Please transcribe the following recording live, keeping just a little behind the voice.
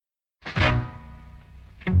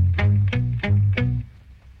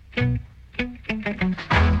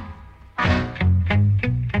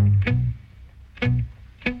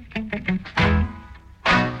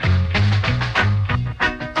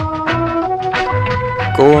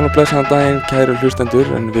Góðan og blessaðan daginn, kæru hlustendur,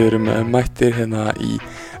 en við erum mættir hérna í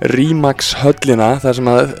Remax höllina, þar sem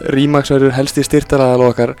að Remax verður helsti styrktaraðal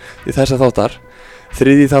okkar í þessa þáttar.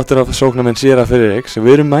 Þriðji þáttur af Sóknarmaðurinn Marteinn.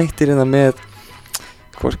 Við erum mættir hérna með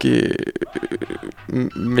hvorki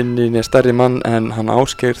minni né stærri mann en hann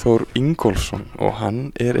Ásgeir Ingólfs og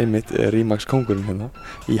hann einmitt Remax kóngurinn hérna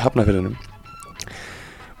í Hafnarfirðinum.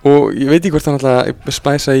 Og ég veit ekki hvort hann ætla að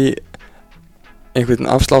spæsa í einhvern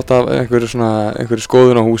afslátt af einhverju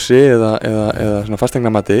skoðun á húsi eða svona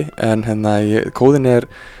fasteignamati, en hérna kóðin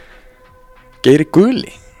Geiri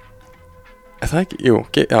guli. Er það ekki? Jú,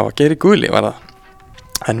 Geiri guli var það.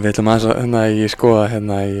 En við ætlum aðeins að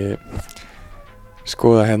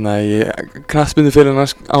skoða í knattspyrnufélaginu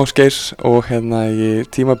Ásgeirs og hérna í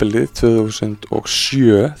tímabilið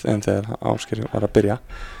 2007 þegar Ásgeir var að byrja.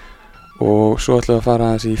 Og svo ætlum við að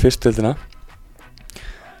fara aðeins í fyrstdeildina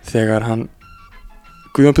þegar hann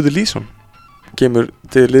Guðjón Pétur kemur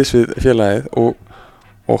til liðs við félagið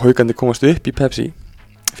og haukandi komast upp í Pepsi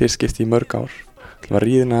fyrst skipti í mörg ár. Það var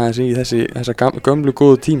ríðina aðeins í þessa gömlu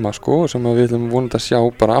góðu tíma sem við ætlum vonandi að sjá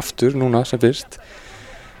bara aftur núna sem fyrst.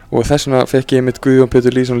 Og þess vegna fekk ég mitt Guðjón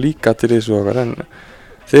Pétur líka til liðs við okkar, en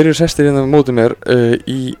þeir eru sestir hérna móti mér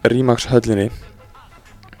í Remax höllinni.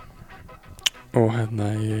 Og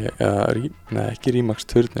hérna ekki Remax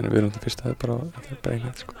turnin, við erum það fyrst að þetta er bara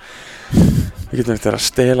einhvern Við getum eftir að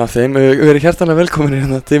stela þeim. Við erum hjartanlega velkomin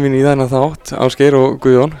hérna til mín í þennan þátt, Ásgeir og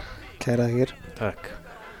Guðjón. Kæra þér. Takk.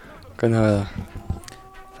 Hvernig hafið það?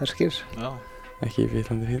 Ferskir? Já. Ekki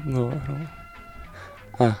vitandi hinn og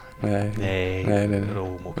Nei. Við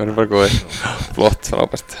erum bara góðir. Flott,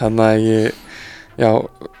 frábært.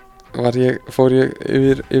 Fór ég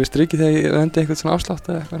yfir strikið þegar ég vendi eitthvað svona afslátt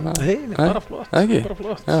eða eitthvað? Nei, bara flott. Ekki? Bara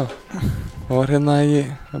flott. Já. Og var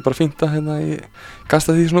bara fínt að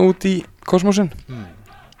kasta því svona út í kosmosin.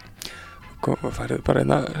 Og færið bara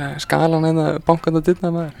skalan bankandi að dyrna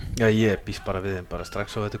maður. Já, ég býst bara við þeim bara strax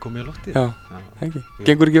á þetta komið í loftið. Já, ekki.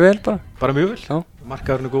 Gengur ekki vel bara? Bara mjög vel. Já.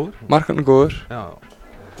 Markaðurinn góður. Markaðurinn góður. Já,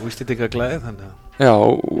 og Íslendingar glæðið þannig að. Já,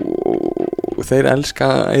 og þeir elska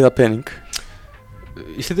að eyða pening.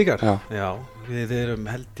 Íslendingar? Já, við erum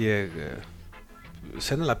held ég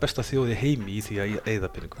sennilega besta þjóð í heimi í því að eyða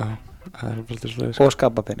pening. Já, það er bara svolítið. Og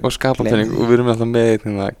skapa pening. Og við erum alltaf með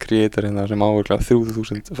kreator sem ávirklega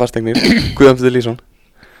 3000 fasteignir. Guðjón Pétur.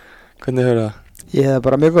 Hvernig hefur það? Ég hef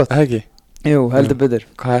bara mjög gott. Það ekki? Jú, heldur betur.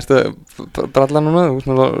 Hvað ertu bralla núna? Þú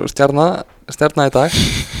ert stjarna í dag.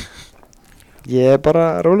 Ég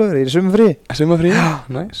bara rólegur, ég sumafrí. Sumafrí? Já,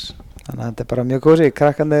 nice. Þannig að þetta bara mjög kósi.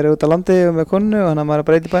 Krakkarnir eru út á landi og með konu og þannig að maður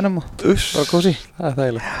bara eitt í bænum og bara kósi. Það er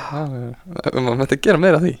þægilegt. Maður mætti að gera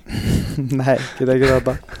meira af því. Nei, geta ekki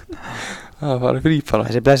þetta. Það fari frí bara.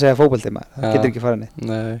 Þessi blessaði fótbolti maður, það getur ekki farið neitt.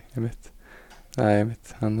 Nei, ég mitt.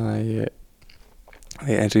 Þannig að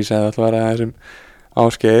eins og ég segði alltaf að vera þessum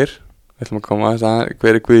Ásgeir. Við ætlum að koma að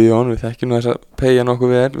hver Guðjón. Við þekkjum nú þess að peyja nokkuð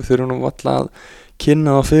vel. Við þurfum nú alltaf að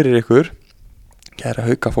kynna það fyrir ykkur. Kæra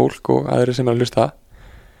hauka fólk og aðrir sem að hlusta.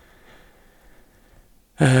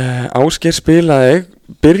 Ásgeir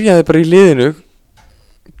byrjaði bara í liðinu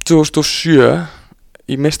 2007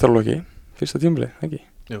 í meistaraloki, fyrsta tímabilið, ekki?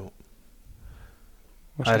 Jú.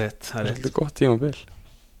 Það er rétt. Það er svolítið gott tímabil.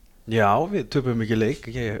 Já, við töpum mikið leik.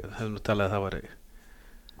 Ég hef nú talað að það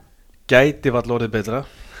gæti vall orðið betra.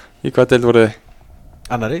 Í hvað deild voruð þið?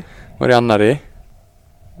 Annari. Var í annari.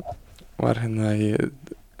 Var í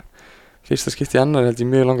fyrsta skipti í annari held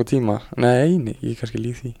ég mjög langa tíma. Nei, ég kannski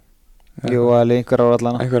líð því. Jú, alveg einhver ára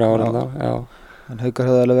allan. Já. En Haukar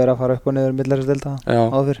höfðu alveg verið að fara upp og niður milli þessar deilda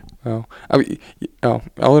áður. Já,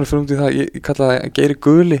 áður fyrir út í það, ég kalla það Geiri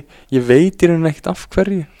guli. Ég veit í rauninni ekkert af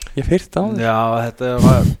hverju. Ég hef heyrt á þér. Já, þetta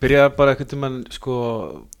byrjaði bara einhvern tímann,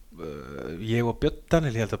 ég og Björn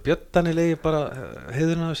Daniel, ég held að Björn Daniel eigi bara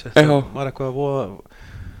heiðurinn á þessu. Þetta var eitthvað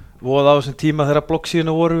voða á þessum tíma þegar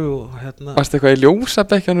bloggsíðuna voru og Varstu eitthvað í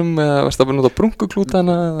ljósabekkjanum eða varstu að bara nota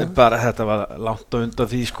brunkuklútana? Bara þetta var langt á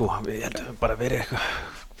undan því Við heldum bara verið eitthvað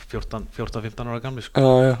 14-15 ára gamli Já,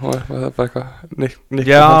 og það var bara eitthvað nýtt.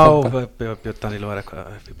 Já, Björn Daniel var eitthvað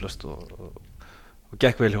fíblast og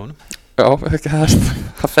gekk vel hjá honum. Já,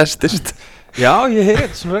 það festist. Já, ég heyri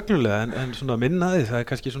þetta svona reglulega en svona minnaði, það er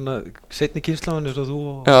kannski svona seinni kynslóðan eins og þú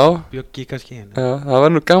og Bjöggi kannski. Já, það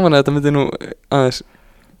var nú gaman að þetta myndi nú aðeins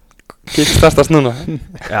startast núna.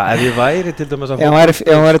 Já, ef ég væri til dæmis að ef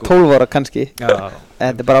hann væri 12 ára kannski. Já.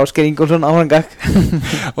 Þetta er bara Ásgeir Ingólfsson áhengak.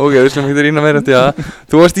 Ok, við slum ekki rýna meira til það.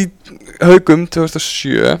 Þú varst í Haukum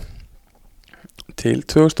 2007 til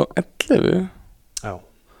 2011. Já.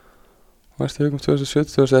 Þú varst í Haukum 2007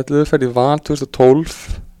 til 2011, ferði í Val 2012.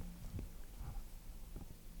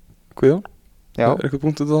 Guðjón? Já. Eitthvað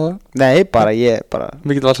punkt út á það? Nei, ég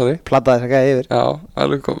Mikill valsari plataði þess að gæði yfir. Já,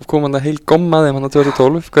 alveg kom hann að heil gommaði hann á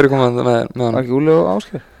 2012 Hverju kom hann með hann? Var ekki Úli og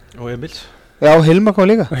Ásgeir? Og Emils. Já, Hilmar kom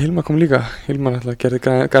líka. Og Hilmar kom líka Hilmar gerði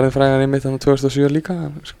garðið frægan einmitt hann á 2007 líka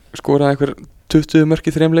Hann skoraði einhver 20 mörk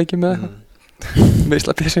í 3 leikjum með eitthvað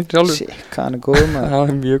Meisla písinn sjálfur Shit, hvað hann góð maður.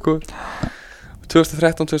 Hann mjög góð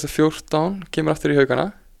 2013-2014 kemur aftur í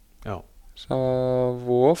Haukana Já.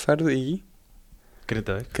 Svo ferðu í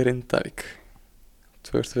Grindavík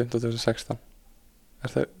 2015-2016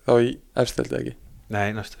 það þá í efsteldi ekki? Nei,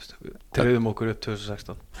 næstu Tryggðum okkur upp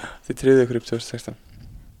 2016 Þið tryggðu okkur upp 2016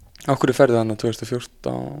 Á hverju ferðu hann á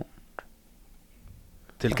 2014?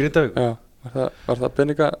 Til Grindavík? Já, var það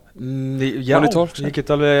peninga? Já, ég get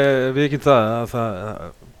alveg viðkynnt það að það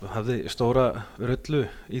hafði stóra rullu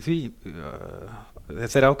í því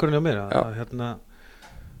þeirri ákvörðunni á mér að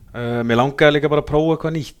mér langaði líka bara að prófa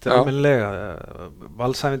eitthvað nýtt almennilega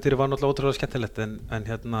valsævintýri var náttúrulega ótrúlega skemmtilegt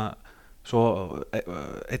en svo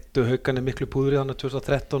eittu Haukarnir miklu púður í þannig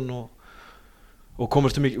 2013 og við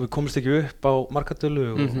komumst ekki upp á markatölu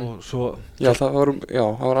og svo það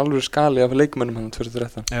var alveg skali af leikmönnum hann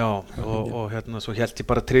 2013 og svo hélt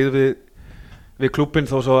ég bara tryggð við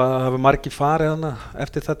klúbbinn þó svo að hafa margir farið hana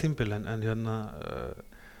eftir það tímabil en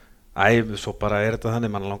svo bara þetta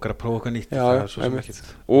þannig, mann langar að prófa eitthvað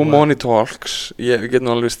nýtt og Money Talks, ég get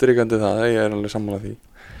nú alveg strykandi það, ég alveg sammála því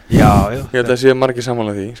Já, ég held að sé margir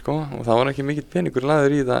sammála því sko, og það var ekki mikill peningur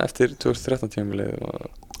lagður í það eftir 2013 tímabilið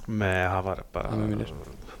Nei, það var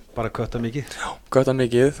bara kötta mikið kötta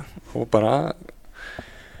mikið og bara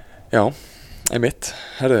einmitt,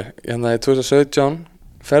 herðu, hérna í 2017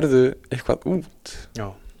 ferðu eitthvað út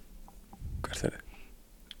hvert er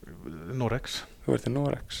þið? Norex Þú ert í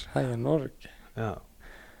Norex, hæja Noreg Já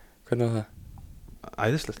Hvernig var það?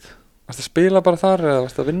 Æðislegt Varstu að spila bara þar eða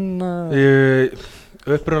varstu að vinna?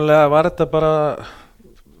 Upprunalega var þetta bara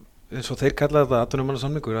eins og þeir kallaði þetta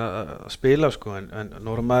atvinnumannasamningur að spila sko en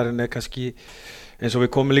Norðmaðurinn kannski eins og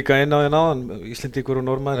við komum líka inn á því náðan Íslendingur og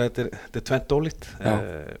Norðmaður, þetta er tvennt ólíkt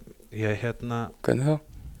Hvernig þá?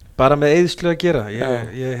 Bara með eyðslu að gera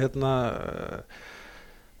ég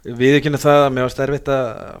viðurkenni það að mér var erfitt að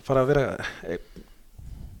fara að vera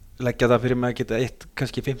leggja það fyrir mig að geta eitt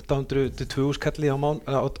kannski 1500 til 2000 kalli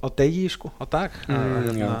á degi sko, á dag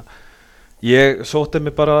ég sótti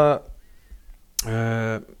mig bara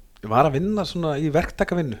var að vinna svona í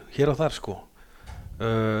verktakavinnu hér og þar sko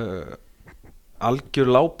algjör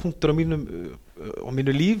lágpunktur á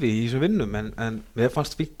mínu lífi í þessum vinnum en mér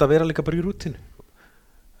fannst fínt að vera líka bara í rútínu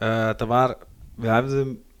þetta var við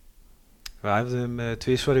æfðum 2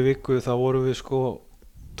 í viku, þá vorum við sko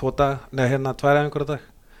 2 æfingar á dag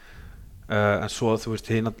en svo þú veist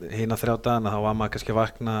hina 3 dagana þá var maður kannski að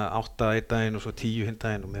vakna 8 einn daginn og svo 10 hinn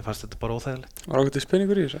daginn og mér fannst þetta bara óþægilegt Var ágætis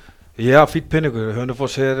peningur í þessu? Já, fínn peningur,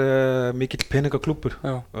 Hönefoss mikill peningaklúbbur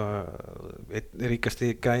einn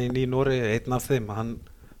ríkasti gæinn í Noregi, einn af þeim hann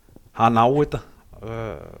á þetta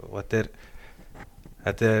og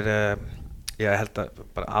þetta er ég held að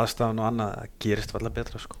bara aðstæðan og annað gerist varla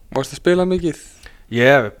betra sko. Varstu að spila mikið?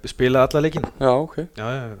 Ég spilaði alla leikinn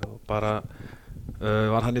og bara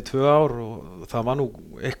var hann í 2 ár og það var nú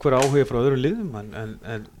einhver áhuga frá öðrum liðum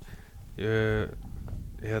en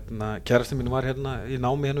kærastinn mín var hérna í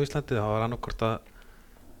námi hérna á Íslandi, það var annarkvort að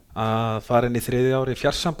fara inn í 3. ári í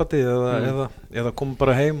fjarsambandi eða koma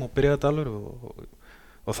bara heim og byrja þetta alveg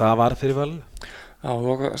og það var fyrir vel Já,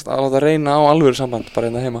 þú varst að reyna á alvöru samband bara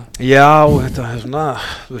hérna heima Já, þetta er svona,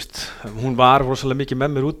 þú veist, hún var rosalega mikið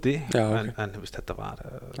með mér úti en þú veist, þetta var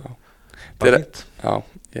bara fínt Já,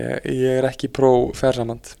 ég er ekki pró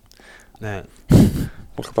fjarsamband Nei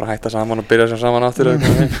Fólk bara hætta saman og byrja sér saman aftur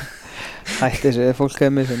Hætti þessu, fólk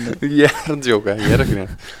hefði mig Ég er að djóka, ég er ekki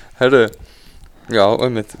hérna Herru, já,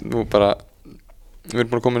 nú bara við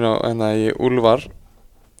erum bara komin á hérna í Úlfar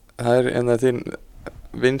það er hérna þín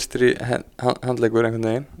vinstri handleggur einhvern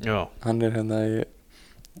veginn Já. Hann er hérna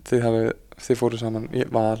þið fóru saman í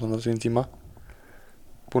Val hann á sín tíma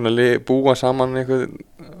búin að búa saman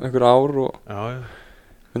einhver ár og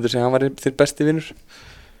myndir segja hann var þér besti vinnur?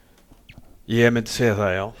 Ég myndi segja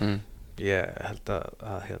það, já ég held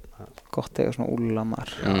að hérna gott eða svona Úlamar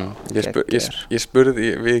ég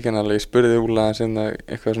spurði Úla sinna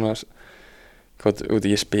eitthvað svona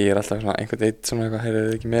ég spyr alltaf svona einhvern eitt svona eitthvað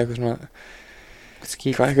heyrðu ekki með eitthvað svona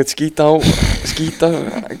eitthvað skýta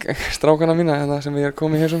strákana mína hérna, sem ég er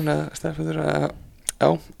komið hér svona stærfættur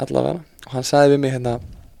allavega og hann sagði við mig hérna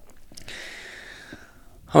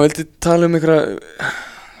hann vildi tala einhverja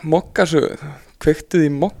mokkarsögu kveiktuð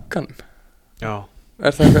í mokkanum Já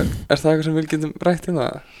Er það eitthvað sem við getum rætt hérna?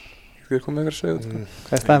 Þú er komið einhverja sögu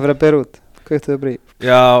Hvað er það fyrir að bera út? kveiktuðu bara í?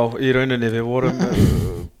 Já, í rauninni, við vorum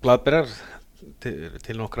blaðberar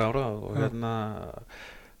til nokkra ára og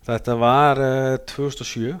þetta var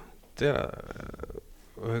 2007 þegar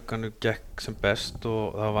Haukanum gekk sem best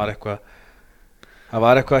og það var eitthvað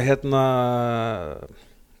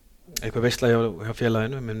eitthvað veisla hjá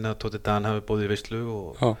félaginu, minna að Tóti Dan hafi bóðið í veislu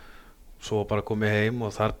og svo bara komið heim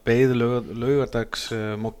og þar beið laugardags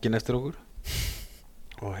mogginn eftir okkur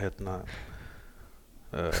og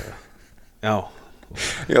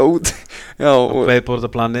og beið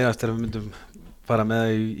borðaplani þegar við myndum fara með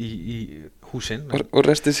það í húsin og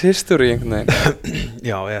restis history einhvern veginn.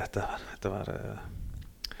 Já, þetta var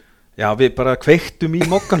við bara kveiktum í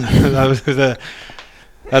mogganum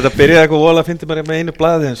þetta byrjaði eitthvað voðalega að fyndi bara með einu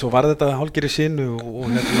blaði en svo var þetta hálfgerð í sinu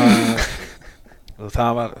og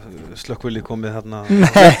það var slökkvilið komið þarna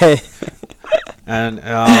en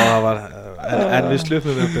það var en við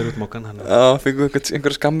slöfum við að byrja út moggan fengum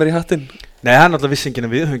einhverja skammir í hattinn? Nei, það er náttúrulega vissingin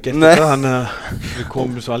að við höfum gert þetta þannig að við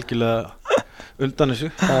komum svo algjörlega undan þessu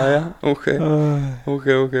ok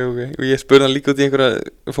og ég spurði hann líka út í einhverja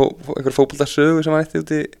fótboltasögu sem hann ætti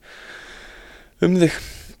út í þig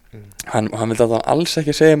hann vildi alltaf alls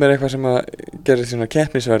ekki segja mér eitthvað sem að gera svona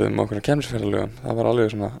keppnisverðum og okkur keppnisverðalögum það var alveg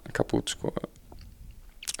svona kapút sko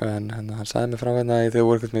en hann sagði mér frá þegar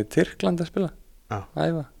voru eitthvað með í Tyrklandi að spila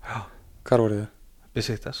æfa, hvar voruð þið?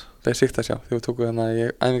 Besiktas já, þið tókuð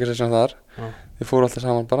æfingarsessjón þar þið fóru alltaf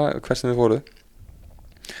saman bara hversin þið fóruð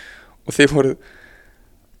og þið fóruð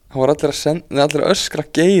hann var allir að öskra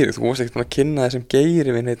Geiri þú varst ekkert búin að kynna þessum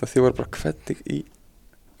Geiri við neitt og þið voru bara hvernig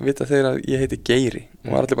vita þeir að ég heiti Geiri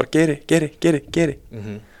og var allir bara Geiri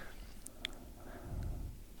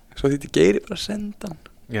svo þýtti Geiri bara að senda hann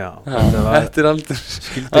þetta er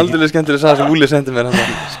aldrei skemmtileg saga sem Úli sendi mér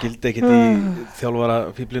skildi ekkert í þjálfara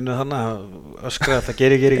fíblinu þannig að öskra þetta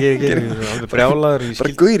Geiri alveg brjálaður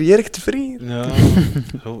bara Geiri, ég er ekkert frí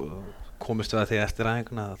svo komist við að því eftir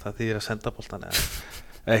aðeinguna það þýðir að senda boltan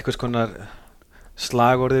eða eitthvað konar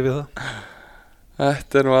slagorði við það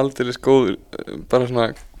þetta er nú aldrei góður bara svona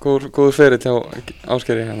góður ferill hjá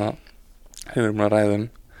Ásgeiri hérna við erum að ræða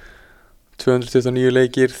 229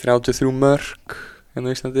 leikir 33 mörk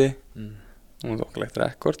hérna á Íslandi og okkurlegt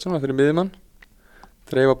rekord svona fyrir miðjumann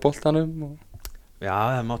dreifa boltanum já,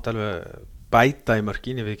 það mátti alveg bæta í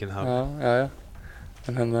mörkin ég veit ekki það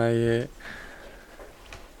en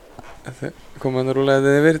komum við rúlega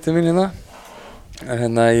þið verið til mín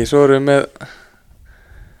hérna en svo erum við með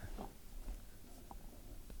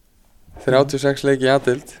 36 leiki í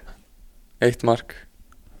A-deild 1 mark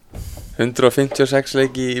 156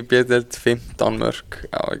 leiki í B-deild 15 mörk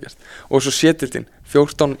og svo C-deildin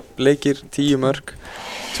 14 leikir 10 mörk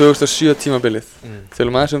 2007 tímabilið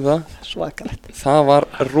þölum aðeins það svakalegt það var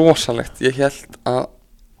rosalegt ég held að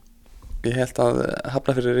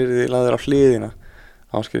Hafnarfjörður yrði lagður á hliðina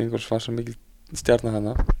Ásgeir Ingólfs var svo mikil stjarna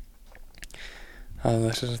þarna að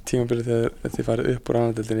þessar tímabilið þegar þið farið upp úr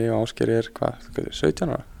annadeildinni og Ásgeir er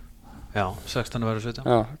 17 ára? Já, 16 verður 17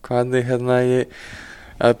 já, hvernig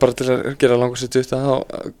bara til að gera langur sér stutt þá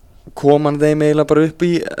kom hann þeim eiginlega bara upp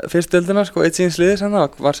í fyrstdeildina sko, eitt síðan sliðis hann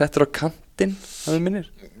var settur á kantinn að við minnir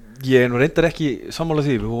ég nú reyndar ekki sammála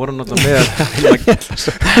því við vorum náttúrulega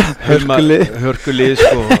með hörkulið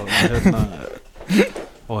sko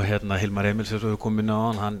og Hilmar Emils sem við komum inn á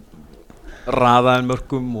hann raðaði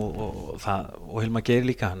mörkum og Hilmar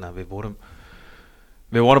Geiri líka hann við vorum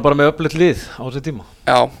bara með öflugt lið á þessu tíma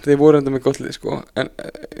já, þið voru enda með gott lið sko en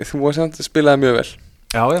þú var samt að spilaði mjög vel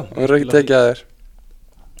já og verður ekki tekið að þér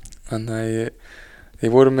þannig að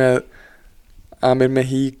þið voru með Amir með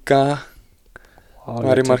Híka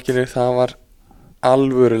var í markinu það var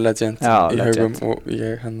alvöru legend í haugum og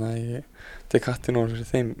ég tek hattinn úr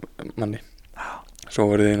þeim manni svo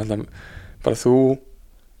voru þið náttúrulega bara þú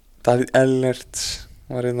Davíð Ellerts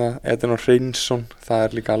var Edin og Hreinsson það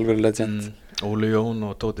er líka alvöru legend Óli Jón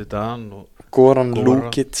og Tóti Dan og Goran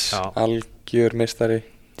Lukic algjör meistari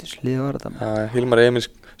Hilmar Emils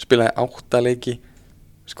spilaði 8 leiki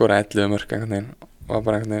skoraði 11 mörk einhvern veginn var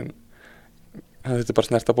bara einhvern veginn hann þurfti bara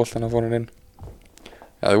snerta boltan að fóra hann inn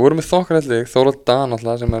já þið voru með þokkarellig Þóróld Dan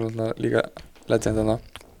alltaf sem er alltaf líka legend þarna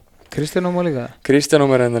Kristján Ómar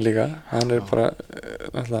líka líka hann er bara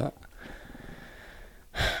alltaf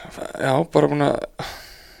já bara búin að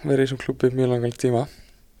vera í þessum klúbbi mjög langan tíma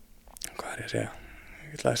hvað er ég að segja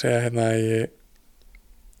ég ætla að segja hérna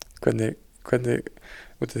hvernig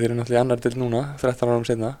út af þeir eru náttúrulega í annar deild núna 13 árum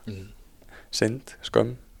seinna synd,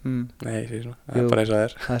 skömm nei, það er bara eins og það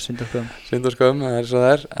er það er synd og skömm það er eins og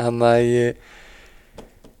það er hann að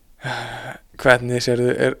hvernig sérðu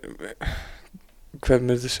hvern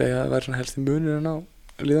myndir þú segja að það væri svona helst í munurinn á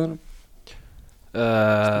liðunum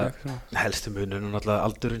Helstu munur náttúrulega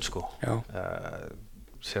aldurinn sko.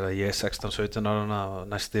 Sér að ég er 16-17 ára og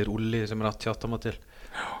næsti Úlli sem 88 mótil.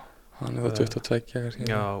 Hann það 22 kannski.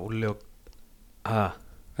 Já, Úlli og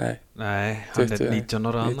Nei, hann 19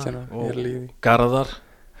 ára hana og Garðar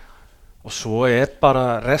og svo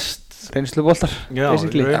bara reynsluboltar. Já,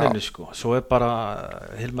 í rauninni sko. Svo bara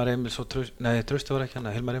Hilmar Emils og Trausti var ekki hann,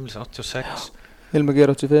 Hilmar Emils 86, Hilmar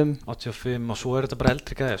Geiri 85 og svo þetta bara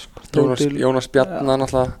eldri gæði sko. Jónas Bjarna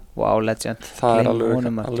náttúrulega. Wow, legend. Það alveg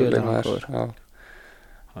leikmaður.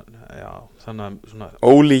 Já, þannig að svona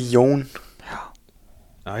Óli Jón.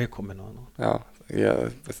 Já, ég kom inn á það nú. Já,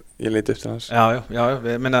 ég leiti upp til hans. Já,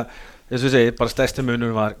 ég meina, þess að segja, bara stærsti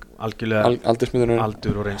munur var algjörlega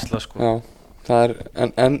aldur og reynsla sko. Já, það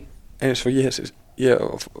en eins og ég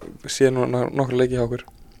sé nú nokkru leiki hjá okkur.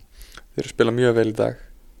 Þeir eru spila mjög vel í dag.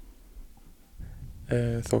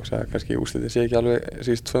 Þó að kannski úrslitin sé ekki alveg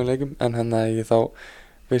síðust 2 leikum, en ég þá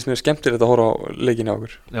finnst mér skemmtilegt að horfa á leikin hjá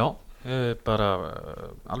okkur. Já, bara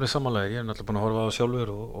alveg samanlega, ég náttúrulega búin að horfa á það sjálfur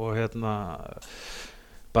og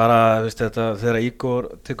bara, veist þetta, þegar Ígor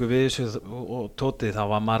tekur við þessu og Tóti, þá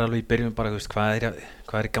var maður alveg í byrjun bara, veist, hvað er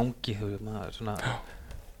í gangi, maður svona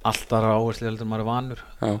allt aðra áherslu heldur maður vanur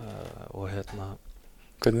og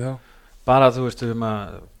Hvernig þá? Bara, þú veist, við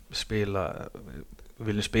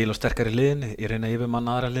viljum spila á sterkari liðin, ég reyna yfir mann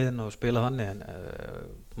aðra liðin og spila þannig, en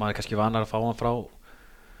maður er kannski vanar að fá hann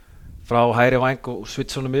frá hægri væng og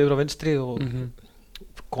switcha honum yfir á vinstri og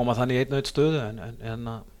koma þannig í einn og einn stöðu, en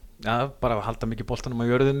bara að halda mikið boltanum á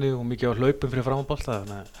jörðinni og mikið á hlaupum fyrir framanbolta,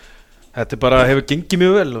 þannig að þetta bara hefur gengið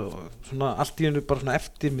mjög vel og svona allt í hennu bara svona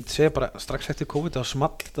eftir, myndi segja bara strax eftir COVID þá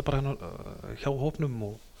small þetta bara hjá hópnum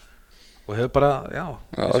og hefur bara,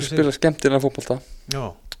 það spila skemmtilega fótbolta. Já.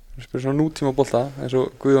 Það spila svona nútíma bolta eins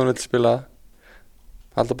og Guðjón vill spila,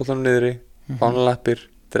 halda boltanum niðri, fána lappir,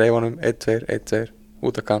 dreifa honum 1-2, 1-2,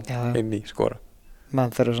 út af kant, inn í skora.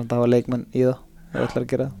 Man þarf samt að hafa leikmenn í það, ef ætlar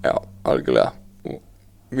að gera það. Já, algjörlega.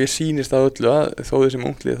 Mér sýnist að öllu að þó þessum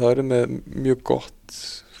unglið þá erum við mjög gott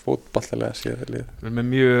fótballtalega síðan lið. Við erum með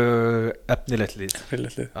mjög efnilegt lið.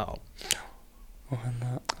 Já. Og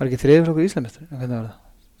var ekki 3. flokkur Íslandsmeistari? Hvernig var það?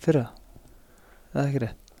 Fyrra? Það ekki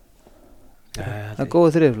rétt? Það er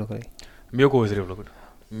góður 3. flokkur í? Mjög góður 3. flokkur.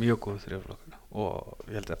 Mjög góður 3. flokkur. Og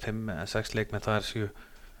ég held að 5 eða 6 leikmenn það séu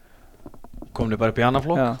komni bara upp í annar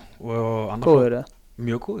flokk. Góður eða?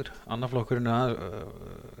 Mjög góður. Annar flokkurinn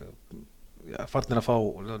farnir að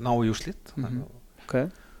ná í úrslit. Okay.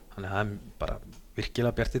 Þannig að það er bara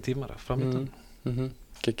virkilega bjartir tímar framöndan.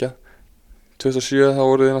 Geggjað. 2007 þá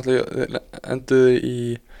voru þið náttúrulega enduðu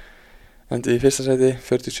í fyrsta sæti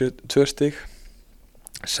 42 stig.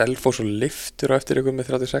 Selfoss og Leiftur á eftir ykkur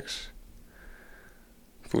með 36.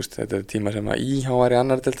 Þú veist, þetta er tíma sem að IH var í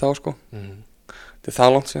annar deild þá sko. Þetta er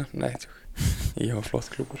það langt síðan? Nei, IH var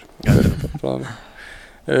flott klúbur.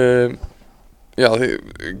 Já, þið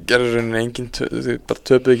gerður rauninni engin, þið bara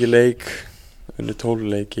töpuðu ekki leik, unnu 12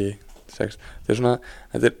 leiki, 6. Þetta er svona,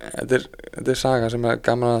 þetta er saga sem er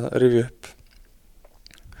gaman að rifja upp.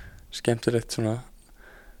 Skemmtilegt svona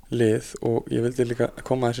lið og ég vildi líka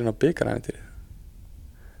koma aðeins inn á bikaræventýrið.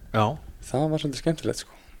 Já. Það var svolítið skemmtilegt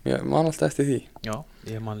sko. Ég man alltaf eftir því. Já,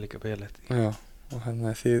 ég man líka vel eftir því. Já, og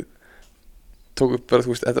þið tóku bara,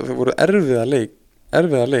 þú veist, þetta voru erfiða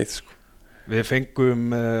leið sko. Við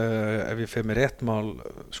fengum, ef ég fer með rétt mál,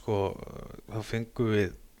 sko, þá fengum við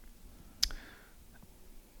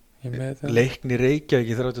Leikni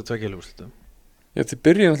Reykjavík í 32 úrslitum. Já, þið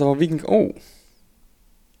byrjuðum alltaf á Víking Ó.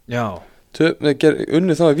 Já.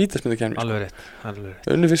 Unnu þá í vítaspyrnukeppni. Alveg rétt.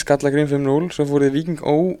 Unnu fyrst Skallagrín 5-0, svo fóruð Víking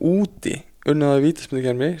Ó úti, unnu þá í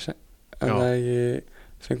vítaspyrnukeppni, en það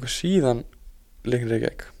fengum síðan Leikni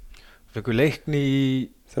Reykjavík. Fengum Leikni í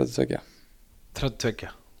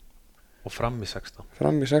 32. Og fram í 16.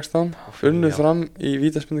 Unnu fram í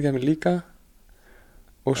vítaspyrnukeppni líka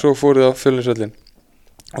og svo fóruð á Fjölnisvöllin.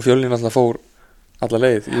 Og Fjölnin alltaf fór alla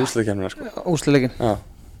leið í úrslitakeppnina sko. Úrslitaleikin. Já,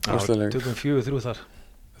 úrslitaleikin. Tökum 4-3 þar.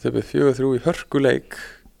 Tökum 4-3 í hörkuleik.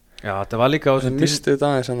 Já, þetta var líka á þessum tíma. Það mistu þetta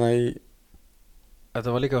aðeins hann í...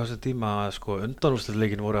 Þetta var líka á þessum tíma að sko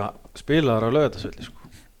undanúrslitaleikin voru spilaðar á Laugardalsvelli sko.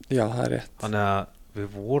 Já, það er rétt. Þannig að við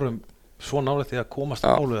vorum svo nálægt því að komast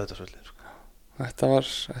á Laugardalsvelli sko.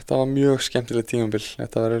 Þetta var mjög skemmtileg tímabil.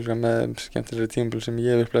 Þetta var eiginlega með skemmtilegri tímabil sem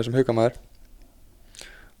ég hef upplegað sem haukamaður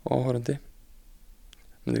og áhorfandi.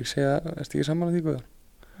 Myndi ekki segja, ertu ekki saman að því Guðjón?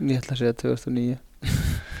 Ég ætla að segja 2009.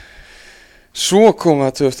 Svo kom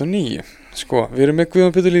það 2009. Sko, við erum með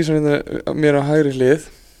Guðjón Pétur Lýsson mér á hægri hlið.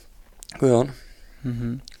 Guðjón,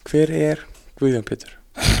 hver er Guðjón Pétur?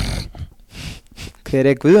 Hver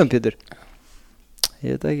er Guðjón Pétur?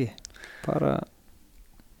 Ég veit ekki. Bara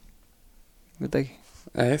veit ekki.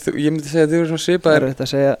 Nei, ég myndi segja að þið eru svona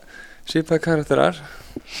svipaðir karakterar.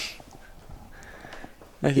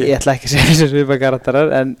 Ekki? Ég ætla ekki að segja þessu svipaðir karakterar,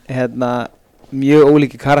 en mjög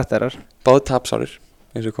ólíki karakterar. Báðir tapsárir,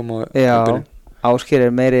 eins og kom á byrjun. Ásgeir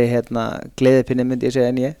meiri gleðipinni myndi ég segja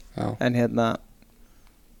en ég. Já. En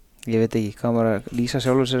ég veit ekki hvað maður að lýsa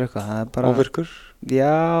sjálfur sér eitthvað. Það er bara Óvirkur.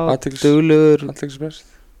 Já, duglegur. Athyglisbrest.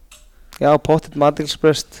 Já, pottitt með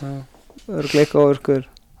athyglisbrest. Örugglega óvirkur.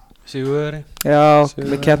 Sigurvegari. Já,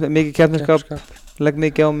 mikið keppniskap. Legg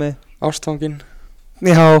mikið á mig. Ástfanginn.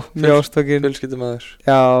 Já, mjög ástfanginn. Fjölskyldumaður.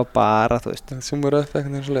 Já, bara, þú veist. Það sumur upp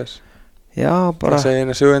eitthvað eins og leis. Já, bara. Það segir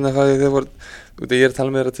eina söguna það þegar voru, ég er að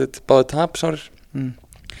tala með þér að þetta báði tapsárir.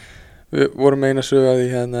 Við vorum með eina sögu að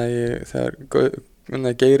því þegar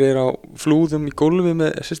Geiri er á flúðum í gólfi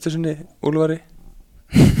með systur sinni Úlfari.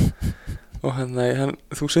 Og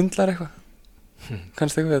þú sundlar eitthvað.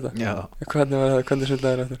 Kannst eitthvað við þetta? Já. Hvernig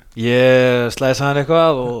sundlaðir þetta? Ég slæði saman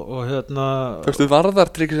eitthvað og Tókstu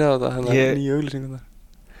varðartryggis á þetta, nýju auglýsingum þar?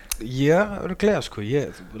 Já, örugglega sko, ég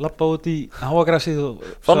labba út í háagrassið og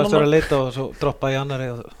svo eftir að leita og svo droppa í annari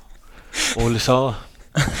og Óli sá það.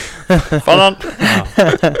 Fann hann!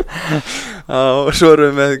 Og svo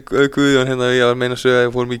erum við með Guðjón ég var að meina að sögja að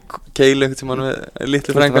við fórum í keilu einhvern tímann með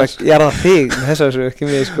litlu frængar. Ég er það þig með þessa sögu, ekki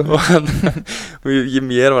mig sko. Og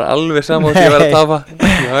mér var alveg saman þegar ég var að tapa.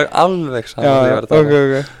 Ég var alveg saman þegar ég var að tapa.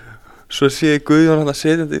 Okay. Svo sé ég Guðjón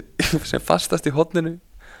setjandi sem fastast í horninu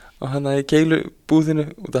og í keilubúðinu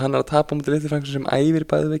út af hann er að tapa mútið litlu frængar sem æfir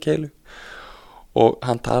bæði við keilu. Og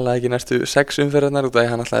hann talaði ekki næstu 6 umferðarnar út af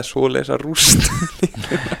því hann ætlaði svoleiðis að rústa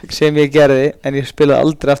sem ég gerði, en ég spilaði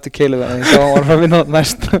aldrei aftur keilu en ég sá hann var að vinna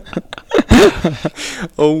næst.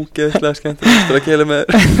 Ógeðslega skemmtilegt að keila með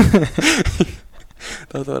þér.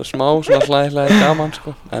 Það var smá svona hlæði gaman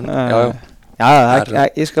sko. En já,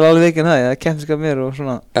 ég skal alveg viðurkenna það keppniskap mér og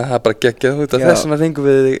svona. Ja, það er bara geggjað út af þess vegna fengum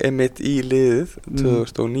við þig einmitt í liðið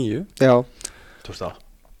 2009. Já. 2008.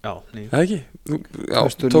 Já, 9. Það ekki? Já,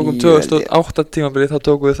 tókum 2008 tímabilið, þá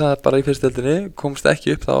tókum við það bara í fyrstdeildinni, komst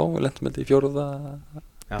ekki upp þá, við lentum þetta í 4.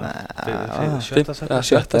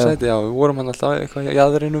 Sjötta sæti, já, við vorum hann alltaf eitthvað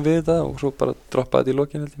jaðrinum við það og svo bara droppaði þetta í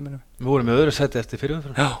lokin held ég meina. Við vorum með öðru sæti eftir 4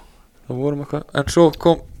 umferð. Já, þá vorum eitthvað, en svo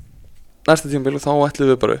kom næsta tímabil og þá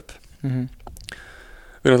ætluðum við bara upp.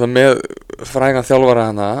 Við erum alltaf með frægan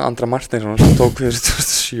þjálfara Andra Martinsson sem tók við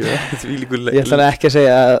þessu 2007. Ég ætla ekki að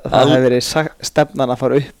segja að það hefði verið stefnan að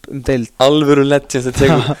fara upp deild. Alvöru legends að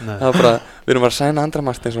teka. Það var bara, við erum bara að sæna Andra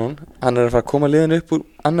Martinsson. Hann er að fara að koma liðinu upp úr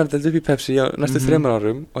annar deild upp í Pepsi á næstu 3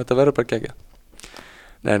 árum og þetta verður bara geggjað.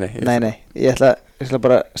 Nei. Ég ætla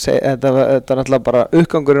bara að segja, þetta náttúrulega bara,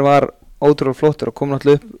 uppgangurinn var ótrúlega flottur og kom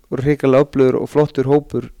náttúrulega upp úr hrikalega öflugur og flottur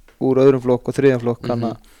hópur úr öðrum flokk og 3. flokk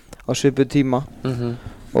á svipuð tíma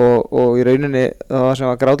og í rauninni það sem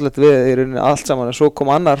var grátlegt við í rauninni allt saman og svo kom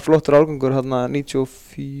annar flottur árgangur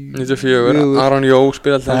 94 Aron Jó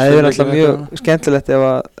spilaði það hefði alltaf mjög skemmtilegt ef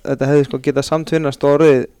að þetta hefði sko getað samtvinnast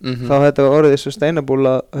orðið þá þetta var orðið sustainable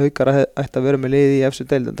að Haukar ætti að vera með liði í efstu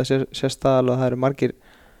deild en það sést aðalvað að það eru margir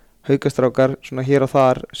Haukastrákar svona hér og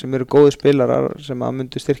þar sem eru góði spilarar sem að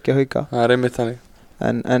myndu styrkja Hauka. Það er einmitt þannig.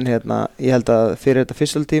 En ég held að fyrir þetta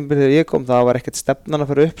fyrsta tímabil þegar ég kom það var ekkert stefnan að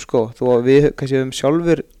fara upp sko þó að við kannski höfum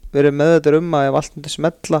sjálfur verið með þetta að ef allt myndi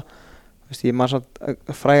smella ég man svona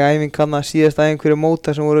fræga æfing síðast æfing fyrir móta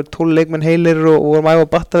sem voru 12 leikmenn heilir og vorum æfa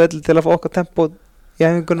battavelli til að fá okkar tempo í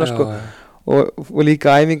æfinguna sko og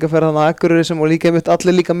líka æfingaferð á Akureyri sem voru líka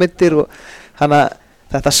allir líka middir og þannig að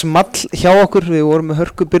þetta small hjá okkur, við vorum með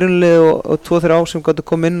hörku byrjunlið og 2-3 ár sem gáttu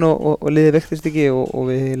koma inn og liðið vektist ekki og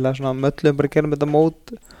við svona möllum bara gerum þetta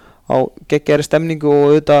mót á geggjari stemningu og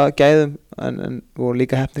auðvitað gæðum en við vorum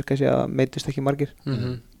líka heppnir kannski að meiddust ekki margir.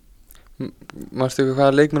 Manstu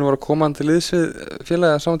hvaða leikmenn voru að koma til liðs við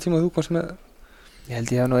félagið á saman tíma að þú komst með? Ég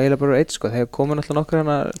held ég hef nú eiginlega bara eitt sko, þegar komu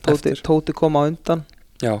náttúrulega nokkur Tóti kom á undan.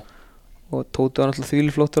 Já. Og Tóti var náttúrulega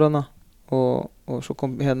þvíliflottur og svo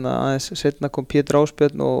kom aðeins setna kom Pétur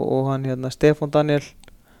Ásbjörn og hann Stefán Daniel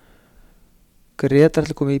Gretar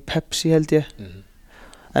allir komið í Pepsi held ég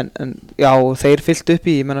en já þeir fyllt upp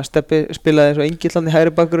í ég menna Steppi spilaði eins og Engilland í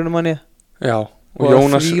hægri bakgrunum hann já og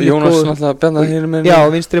Jónas náttúrulega bjarnaði hérna með já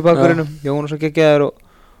vinstri bakgrunum Jónas og geggjaður og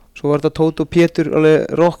svo var þetta Tóti og Pétur alveg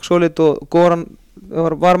rock solid og Goran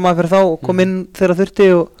var maður fyrir þá og kom inn þegar þurfti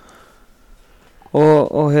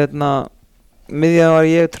og miðjan var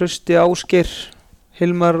ég, Trausti, Ásgeir,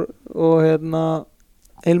 Hilmar og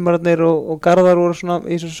Hilmararnir og Garðar voru svona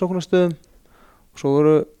í þessum sóknarstöðum og svo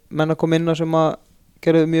voru menn að koma inn á sem að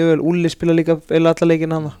gerðu mjög vel, Úlli spila líka eða alla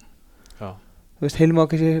leikina hana þú veist, Hilmar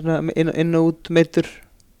kannski inn og út meittur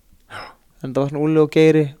en það var svona Úlli og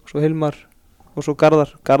Geiri og svo Hilmar og svo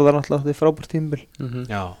Garðar náttúrulega þetta frábært tímabil.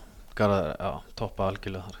 Já, Garðar, toppa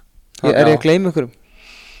algjörlega þar. Er ég að gleyma ykkurum?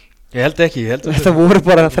 Ég held ekki, þetta voru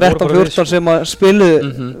bara 13-14 sem að spiluðu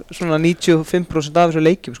svona 95% af þessu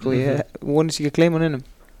leikjum sko, ég vonist ekki að gleyma neinum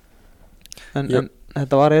en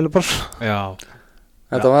þetta var eiginlega bara já.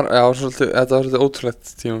 Þetta var svolítið ótrúlegt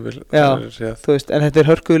tímabil. Já, þú veist, en þetta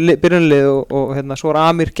hörku byrjunlið og hérna, svo var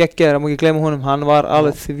Amir geggjaður, það má ekki gleyma honum, hann var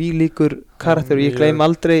alveg því líkur karakter og ég gleyma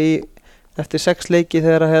aldrei eftir 6 leiki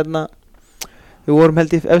þegar hérna við vorum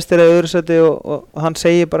held í efstira í öðru sæti og hann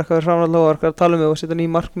segir bara eitthvað framhaldslega og var að tala um mig og setja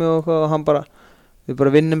nýjum markmið og hann bara, við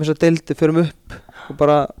bara vinnum þessa deildi, förum upp og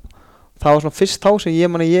bara, það var svona fyrst þá sem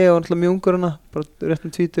ég var náttúrulega mjög ungur hana, bara rétt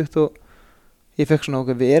 20 og ég fekk svona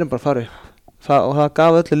okkur, við erum bara að fara upp og það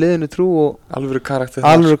gaf öllu liðinu trú og alvöru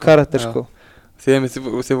karakter sko.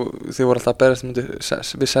 Þið voru alltaf að berast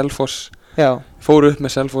við Selfoss, fóru upp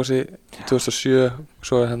með Selfossi 2007,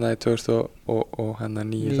 svo hérna í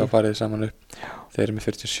 2009 þá farið þið saman upp. Þeir eru með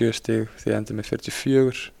 47 stig, þið endur með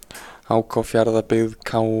 44. HK, Fjarðabyggð,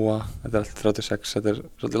 Káa, þetta er alltaf 36, þetta er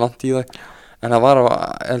svolítið langt í það. En það var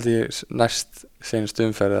held ég næst seinustu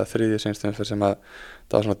umferð eða þriðja seinustu umferð sem að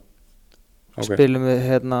það var svona spilum við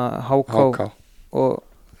hérna HK og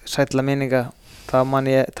sætla minninga, það man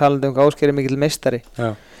ég talandi Ásgeir mikill meistari.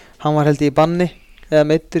 Hann var held ég í banni eða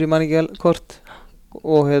meiddur, ég man ekki hvort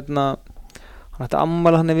og hérna hann ætti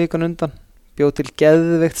ammæli hann í vikan undan, bjóð til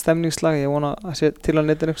geðveikt stemningslag, ég vona að sé til á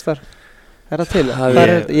netinu einhvers þar. Er það til?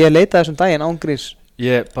 Ég leitaði þessum daginn ángríns.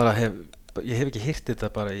 Ég hef ekki heyrt þetta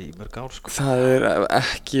bara í mörg ár sko. Það er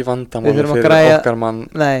ekki vandamál fyrir okkar mann.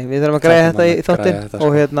 Nei, við þurfum að græja þetta í þáttinn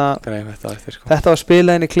og hérna þetta var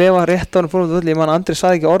spilað inn í klefa rétt á hann fórum við völl, ég man Andri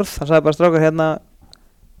sagði ekki orð, hann sagði bara strákar hérna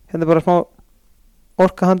bara smá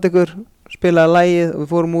orka hand ykkur, spilaði lagið og við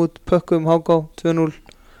fórum út, pökkum HK 2-0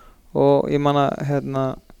 og ég man að hérna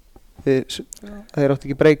þeir áttu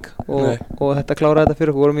ekki breyk og þetta kláraði þetta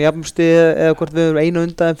fyrir okkur, við vorum í jafnstigi eða hvort við vorum einu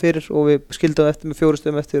undan þeim fyrir og við skildum eftir með 4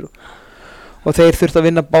 stigum eftir og þeir þurftu að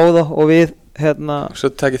vinna báða og við hérna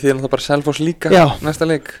svo tekið því náttúrulega bara Selfoss líka næsta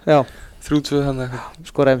leik 3-2 þannig eitthvað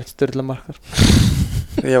skoraði mitt störla markar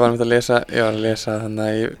ég var að lesa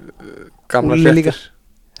þannig í gamla fréttir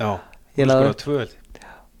Úli skoraði 2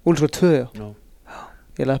 Úli skoraði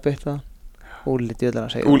 2 ég lagði upp eitt það Úli djöðlega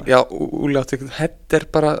að segja Úli átti eitthvað þetta er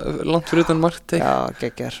bara langt fyrir utan margt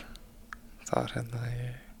geggjar það var hérna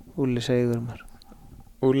Úli segir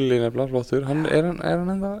Úli nefnilega flottur, er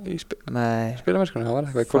hann enda í spilamennskunni, hann var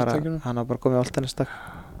eitthvað í korttökjunum. Hann var bara komið á Álftanesdag.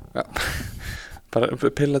 Já, bara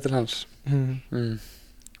pilla til hans.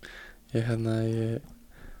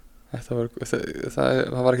 Það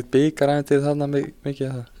var ekkert bikarævintýri þarna mikið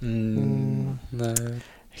það. Nei.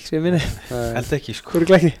 Ekki sem minni. Held ekki sko.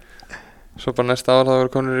 Hvoru ekki? Svo bara næsta ár það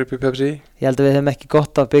voru konur upp í Pepsi. Ég held að við hefum ekki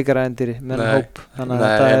gott af bikarævintýri með hóp. Nei,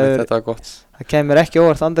 þetta var gott. Það kemur ekki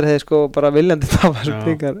óvart, Andri hefði sko bara viljandi tapa þessum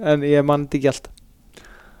byggar en ég mann ekki alltaf.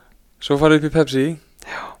 Svo farið upp í Pepsi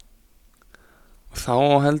og þá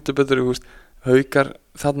heldur betur Haukar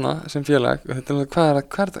þarna sem félag, hvað er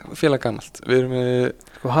félag gamalt? Við erum með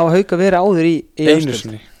sko hafa Haukar verið áður í einu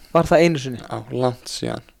sinni. Var það einu sinni? Já, langt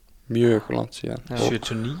síðan, mjög langt síðan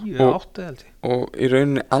 79 eða 8 held ég og í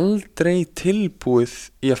rauninni aldrei tilbúið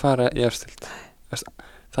í að fara í efstild.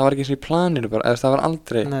 Það var ekki eins og í planinu bara, það var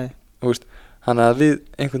aldrei þannig að við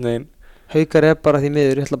einhvern veginn Haukar er bara því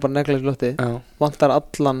miður, ég ætla bara að negla í lotti vantar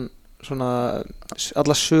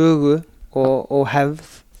alla sögu og hefð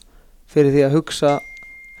fyrir því að hugsa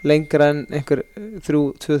lengra en einhver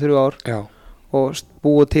 2-3 ár og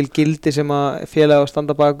búa til gildi sem að félag á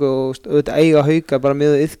standa baku og auðvitað eiga Haukar bara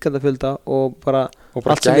með iðkandafjölda og bara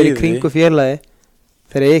allt sem er í kringu félagi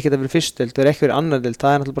þeir eru ekki að vera fyrstild, þeir eru ekki verið annardild,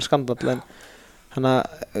 það er náttúrulega bara skandall en þannig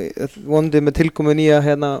að vonandi með tilkomu nýja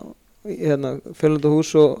hérna fjölundahús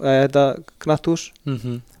og þetta knatthús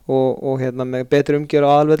og hérna með betri umgjör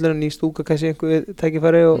á aðalvellur ný stúka kannski einhver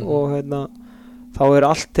tækifæri og hérna þá er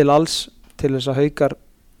allt til alls til þess að Haukar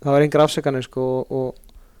það var engar afsakanir sko og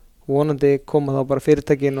vonandi koma þá bara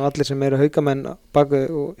fyrirtækin og allir sem eru Haukamenn baku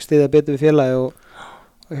og styðja betur við félagi og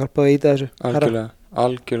hjálpa að íta þessu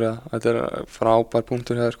algjörlega, þetta er frábær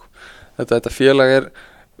punktur hér sko. Þetta félag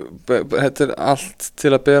þetta er allt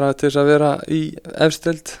til að bera til þess að vera í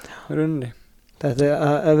efstild í rauninni. Þetta er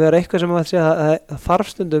að vera eitthvað sem maður segja það þarf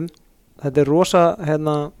stundum, þetta er rosa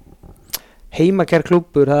heimakær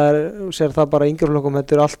klúbbur, sér það bara yngreflokkum,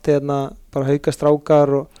 þetta er allt bara Haukastrákar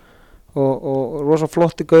og rosa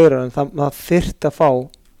flotti gaurar en það þyrfti að fá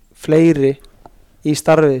fleiri í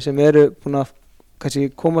starfi sem eru búin að kannski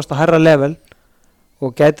komast á hærra level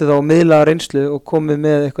og gæti þá miðlaða reynslu og komið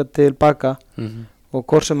með eitthvað tilbaka og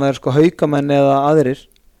hvort sem það er sko Haukamenn eða aðrir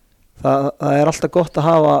það alltaf gott að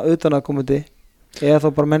hafa utanaðkomandi eða þá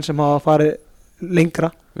bara menn sem hafa farið lengra.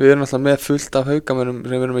 Við erum alltaf með fullt af haukamönnum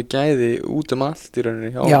sem erum með gæði út allt í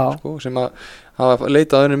rauninni hjá sko, sem að hafa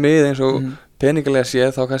leitað önnum mið eins og peningalega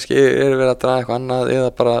séð þá kannski er verið að draga eitthvað annað eða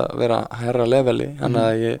bara vera herra leveli þannig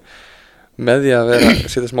að ég með því að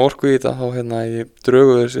setja smá orku í þetta þá ég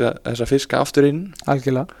drögu þessa fiska aftur inn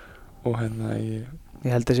algjörlega og ég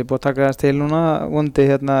held að ég búið að taka þess til núna vondi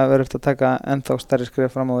verður eftir að taka ennþá stærri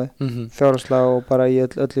skref fram á því fjárhagslega og bara í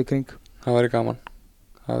öllu í kring. Það væri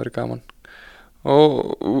gaman og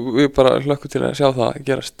við bara hlökkum til að sjá það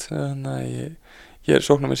gerast þannig að ég er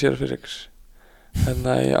sóknar með sér fyrir ykkur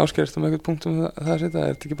þannig að ég áskerist með eitthvað punkt það að setja, er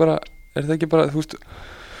þetta ekki bara þú veist,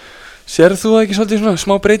 sérðu þú það ekki svolítið svona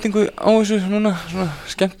smá breytingu á þessu núna, svona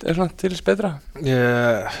skemmt, er svona til þess betra?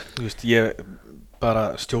 Þú veist, ég bara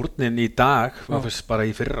stjórnin í dag var fyrst bara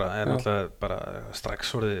í fyrra er alltaf bara strax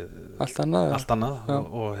orðið allt annað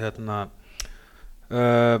og þeir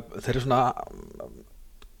eru svona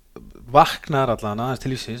vaknar allan aðeins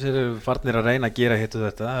til lífsins, þeir eru farnir að reyna að gera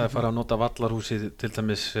þetta, fara að nota vallarhúsið til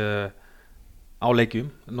dæmis á leikjum,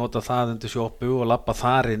 nota það undir sjoppu og labba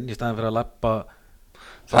þar inn í staðin fyrir að labba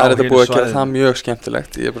það er þetta búið að gera það mjög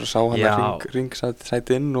skemmtilegt ég bara sá hann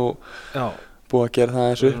ringsæti inn og búið að gera það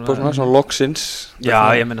eins upp og svona loksins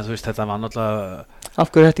ég meina þú veist þetta var náttúrulega af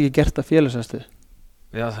hverju þetta ekki gert að félagsaðstöð?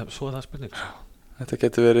 Já, svo er það spurning þetta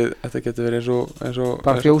getur verið eins og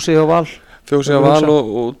bara fjósið á val og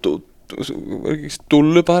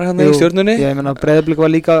stúllu bara hérna í stjörnunni ég meina Breiðablik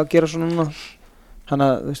var líka að gera svona núna þannig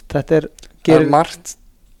að þetta er margt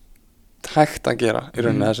hægt að gera í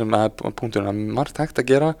rauninni þessum punkturinn margt hægt að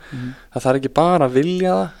gera það þarf ekki bara að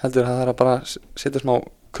vilja það heldur það þarf að bara setja smá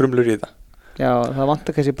krumlur í það það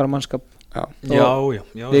vantar kannski bara mannskap já.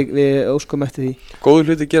 Við óskum eftir því góðu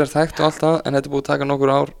hluti gerast hægt og allt það en þetta er búið að taka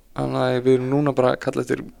nokkur ár þannig að við erum núna bara að kalla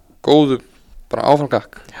eftir góðu bara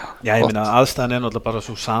áframgakk ég meina aðstæðan er náttúrulega bara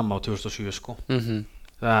svo sama á 2007 sko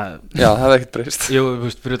það hefði ekkert breyst jú, þú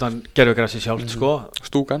veist, fyrir utan gerfugrassi sjálft sko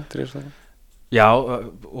stúkan, já,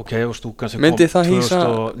 ok, og stúkan sem myndi kom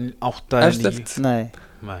 2008 efstilt? Nei.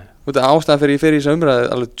 Ástæðan fyrir ég fer í þessa umræðu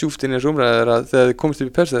alveg djúpt inn í þessu umræðu er að þegar þið komist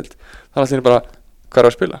upp í persdeild þá er allir bara, hvað er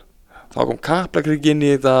að spila? Þá kom Kaplakriki inn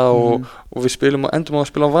í þetta og við spilum og endum á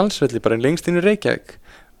að spila á Valsvelli bara lengst inn í Reykjavík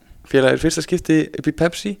félagið fyrsta skipti upp í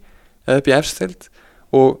Pepsi eða upp í efstild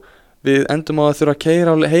og við endum á að þurfa að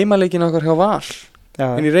keyra á heimaleikina okkar hjá Val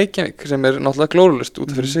inn í Reykjavík sem er náttúrulega glórulust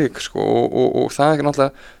út af fyrir sig sko, og það er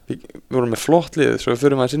náttúrulega við vorum með flott lið svo við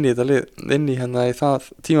förum aðeins inn í þetta lið inn í í það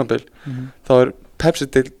tímabil þá er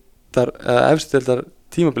Pepsi-deildar eða efstildar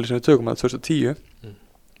tímabili sem við tökum að 2010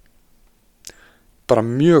 bara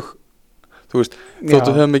mjög þú veist,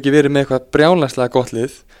 þóttu höfum ekki verið með eitthvað brjálæslega gott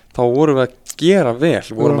lið þá vorum við að gera vel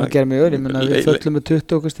við vorum að gera mjög öll, ég menna við föllum með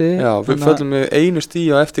 20 stigi við föllum með 1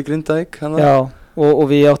 stigi á eftir Grindavík og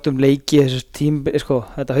við áttum leiki þessu tím sko,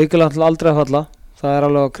 þetta Haugaland aldrei að falla það er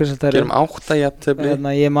alveg á kristaltæri gerum 8 jafntefli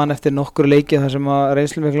ég man eftir nokkur leiki þar sem að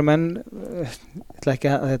reynslumiklu menn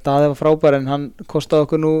þetta Daði var frábær en hann kostaði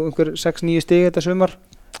okkur nú einhver 6-9 stigi þetta sumar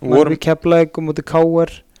við Keflavík og móti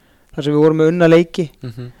KR þar sem við vorum með unna leiki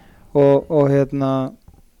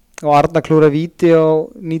og Arna klúra víti á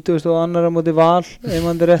 90 og annar á móti Val ef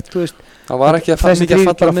maður er rétt, þú veist það var ekki að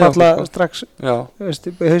falla strax veist,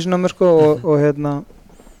 í hausinn á mér sko og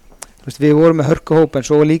veist, við vorum með hörkuhóp en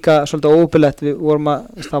svo var líka svolítið óupilett við vorum að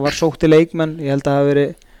það var sótti leikmenn ég held að það hafi verið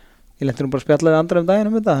ég lendi nú bara spjallaði andra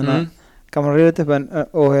daginn þetta þannig að gaman að ríða þetta upp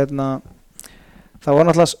og það var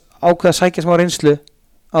náttúrulega ákveð að sækja smá reynslu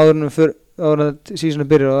áður en síðan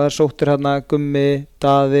byrjar og það sóttir Gummi,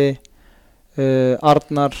 Daði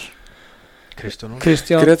Arnar Kristján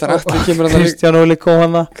Kristján Óli kom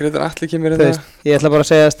hana Grétar Atli kemur ég ætla bara að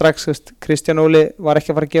segja strax veist, Kristján Óli var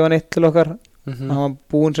ekki að fara að gefa neitt til okkar hann var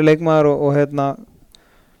búinn sem leikmaður og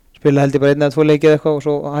spilaði held ég bara 1 eða 2 leikið eitthvað og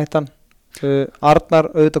svo hætti hann Arnar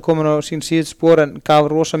auðvitað komin á sín síðust spor en gaf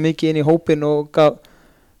rosa mikið inn í hópin og gaf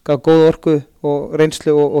góð orku og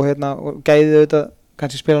reynslu og gæði auðvitað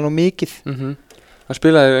kannski spila nú mikið hann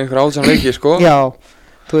spilaði einhver álsam leiki sko já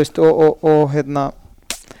þú veist og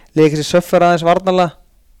leikir sér söffar aðeins varnarlega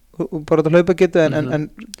og bara þetta hlaupa getu en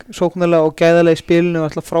sóknarlega og gæðarlega í spilinu var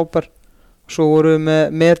alltaf frábær og svo vorum við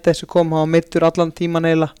með þessu hann var meiddur allan tíman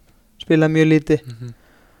eiginlega spilaði mjög lítið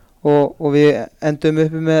og við endum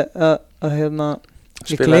uppi með að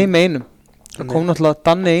ég gleymi einum það kom náttúrulega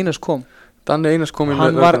Danni Einars kom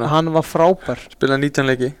hann var frábær spilaði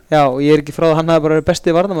 19 leiki já og ég er ekki frá það hann hafði bara verið besti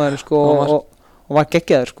varnarmaður sko og var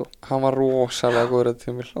geggjaður sko hann var rosalega góður þetta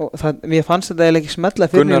tímabil og mér fannst þetta eiginlega ekki smetla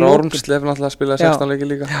fyrir Gunnar Ormslev náttúrulega spilaði 16 leiki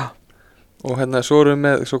líka og svo erum við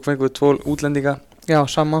með svo fengum við 2 útlendinga Já,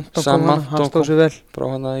 Samantha kom hann stóð sér vel. Brá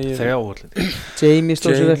hana í Jamie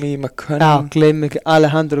stóð sér vel. Jamie McCunn. Já, gleym ekki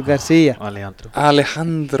Alejandro Garcia.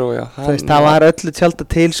 Alejandro, já. Þú veist, það var öllu tjálta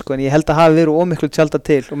til sko, en ég held að hafi verið ómiklu tjálta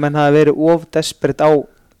til og menn hafi verið of desperate á,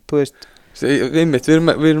 þú veist. Við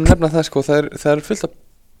erum nefnað það sko, það er fullt af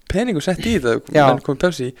peningu sett í þetta, menn komið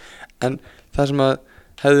Pepsi, en það sem að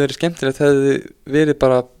hefði verið skemmtilegt hefði verið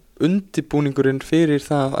bara undirbúningurinn fyrir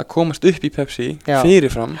það að komast upp í Pepsi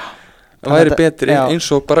fyrirfram. Það væri betri eins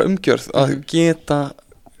og bara umgjörð að geta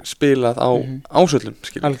spilað á ásöllum,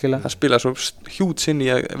 það spilað svo hjút sinn í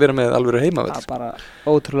að vera með alveg heimavöll. Það bara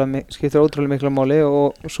skiptir ótrúlega miklu máli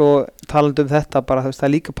og svo talandi þetta bara, það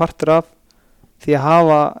er líka partur af því að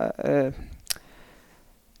hafa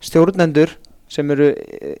stjórnendur sem eru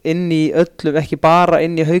inn í öllum, ekki bara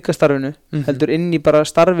inn í haukastarfinu, heldur inn í bara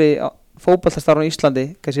starfi fótboltastarf á Íslandi,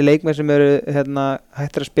 kannski leikmenn sem eru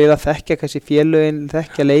hættir að spila, þekkja kannski félögin,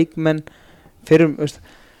 þekkja leikmenn fyrir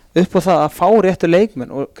upp á það að fá réttu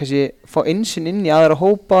leikmenn og kannski fá innsýn inn í aðra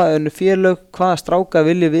hópa, önnur félög, hvaða stráka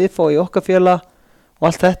viljum við fá í okkar félag og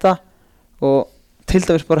allt þetta og til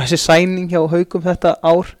dæmis bara þessi sæning hjá Haukum þetta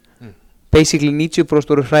ár, basically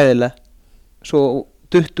 90% voru hræðileg, svo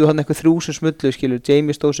duttu hann eitthvað 3000 smullu skilur,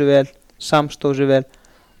 Jamie stóð sér vel, Sam stóð sér vel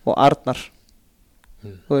og Arnar.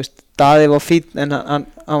 Þú veist, Daði var fínn en hann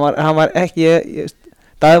var ekki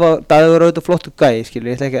Daði var auðvitað flottur gæi skilur,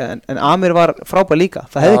 ég ætla ekki, en Amir var frábær líka,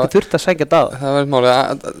 það hefði ekki þurft að sækja Daða. Það var málið,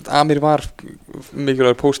 Amir var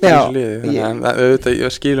mikilvægur póstur í þessu liði, en auðvitað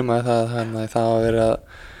ég skilum að það var verið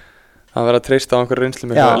að treysta á einhverja reynslu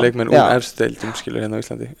með leikmenn úr efstu deildum skilur hérna á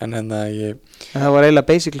Íslandi, en það var eiginlega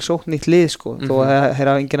basically sókn nýtt lið sko, þó að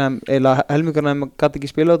þeirra eiginlega helmingurna gæti ekki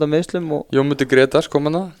spila út af meðslum og Jómundi Gretas kom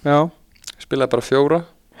hana. Já. Spilaði bara 4.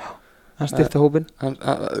 Hann styrti hópinn.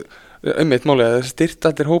 Einmitt málið, það styrti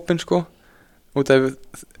allir hópinn sko, út af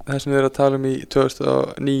það sem við erum að tala í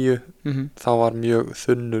 2009, þá var mjög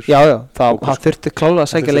þunnur. Já, það þurfti klálega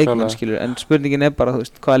að sækja leikmenn skilur, en spurningin bara, þú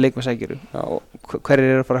veist, hvaða leikmenn sækjur og hverjir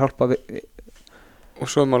eru að fara að hjálpa við. Og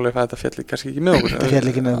svo málið að þetta fjalli kannski ekki með okkur. Þetta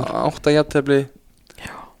fjalli ekki með okkur. 8 jafntefli,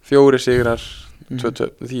 4 sigrar,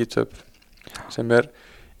 10 töp, sem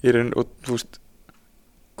í raun og þú veist,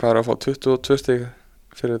 hvað að fá 22 stig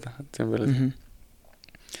fyrir þetta tímabilið.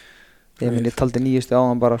 Ég taldi 9 stig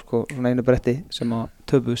áðan bara sko, svona einu bretti sem að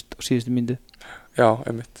töpust á síðustu mínútu. Já,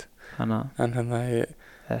 einmitt. En það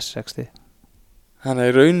er 6 stig. Þannig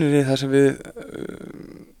í rauninni það sem við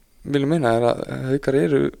viljum meina að Haukar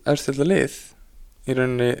eru efstilda lið, í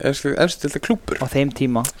rauninni efstilda klúbbur. Á þeim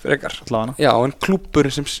tíma. Frekar. Já, en klúbbur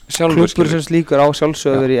sem sjálfur. Klúbbur sem slíkur á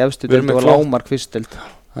sjálfsögur í efstu deild og lágmark fyrstu deild.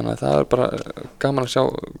 Þannig að það er bara gaman að sjá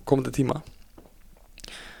komandi tíma.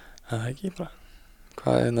 Það er ekki bara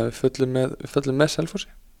hvað við föllum með Selfossi.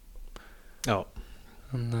 Já.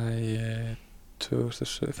 Þannig að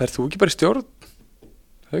 2007 ferð þú ekki bara í stjórn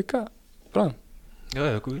Hauka bráðum? Já,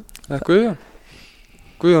 Guðjón. Það er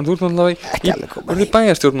Guðjón, þú ert náttúrulega í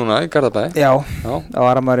bæjarstjórn núna í Garðabæ. Já.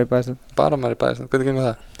 Bara maður í bæjarstjórn. Hvernig gengur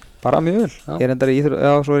það? Bara mjög vel. Ég er endar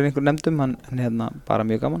svo er einhver nefndum, hann bara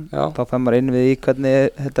mjög gaman. Þá fær maður inn við í hvernig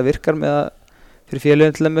þetta virkar með að fyrir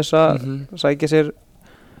félögin til þess að sækja sér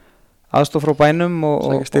aðstoð frá bænum og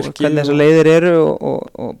hvernig þessar leiðir eru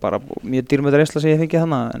og bara mjög dýrmætt reynsla sem ég fengi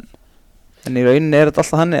þannig, en í rauninni er þetta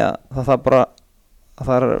alltaf þannig að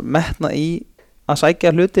það er metnað í að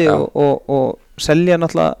sækja hluti og selja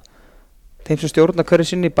náttúrulega þeim sem stjórna hverju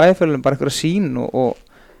sinni í bæjarfélögum bara einhverja sín og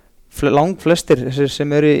langflestir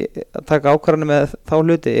sem eru að taka ákvarðanir með þá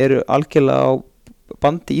hluti eru algjörlega á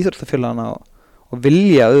bandi íþróttafélagana og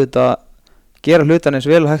vilja auðvitað gera hlutan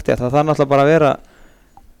eins vel og hægt það þarf náttúrulega bara að vera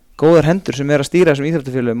góðar hendur sem að stýra þessum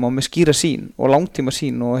íþróttafélagum og með skýra sín og langtíma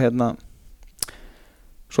sín og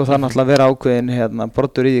svo þarf náttúrulega að vera ákveðin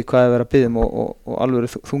brottur í því hvað er verið að biðja og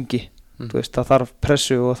alveg þungi. Þú veist, það þarf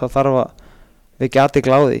pressu og það þarf að vekja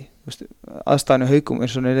athygli á því. Aðstæðan í Haukum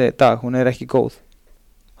eins og hún er í dag, hún er ekki góð.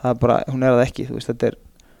 Það er bara, hún er það ekki, þú veist, þetta er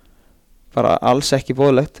bara alls ekki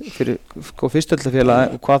boðlegt fyrir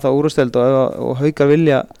fyrstöldafélag og hvað það úrsteld og Haukar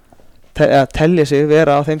vilja telja sig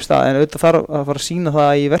vera á þeim stað, en auðvitað þarf að fara að sýna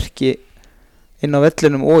það í verki inn á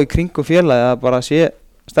vellinum og í kringum félagi að bara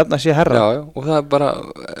stefna sé herra. Já, og það er bara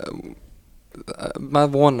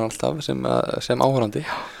maður vonar alltaf sem áhorfandi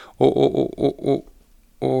og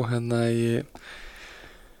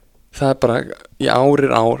það er bara í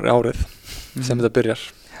árið sem þetta byrjar.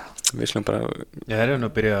 Við slum bara þeir eru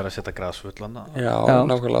nú byrjað að setja grasvöllana. Já,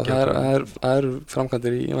 nákvæmlega, það eru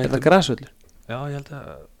framkvæmdir í vændum. Er það grasvöllur? Já, ég held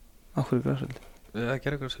að Akkur er grasvöllur? Það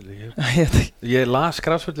gerir grasvöllur. Ég las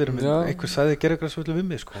grasvöllur, einhver sagði gerir grasvöllur við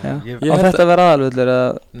mig sko. Á þetta vera aðalvöllur eða?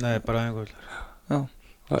 Nei, bara einhver völlur. Já.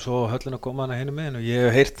 svo höllin að koma hana hinum megin og ég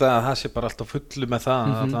hef heyrt að það sé bara alltaf fullu með það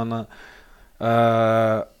þannig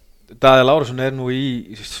að Daði Lárusson nú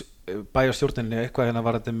í bæjarstjórninni eitthvað hérna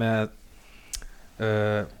varandi með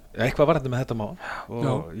eitthvað varandi með þetta mál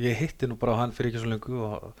og ég hitti nú bara hann fyrir ekki svo lengu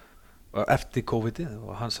og eftir COVID-ið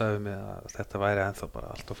og hann sagði mig að þetta væri ennþá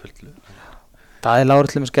bara allt á fullu. Daði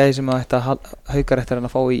Lárusson með skæði sem að þetta haukar eftir hann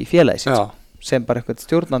að fá í félagi sitt sem bara eitthvað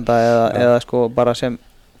stjórnanda eða sko bara sem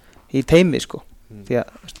í teimi sko því að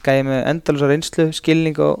gæði með endalausar reynslu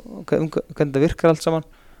skilning og hvernig það virkar allt saman.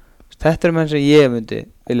 Þetta menn sem ég myndi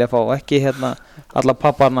vilja fá ekki hérna alla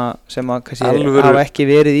papparna sem að kannski hafa ekki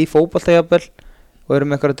verið í fótbolta jafnvel og eru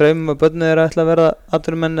með einhverja draumum og börnum þeirra ætla að verða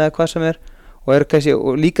atvinnumenn eða hvað sem og eru kannski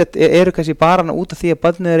og líka eru kannski bara út af því að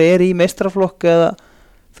börnum þeirra eru í meistaraflokk eða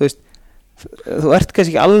þú veist þú ert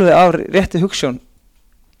kannski ekki alveg af rétti hugsjón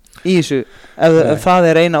í þessu ef það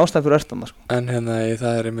er eina ástæð fyrir öllum sko. En hérna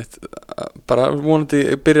það er einmitt bara vonandi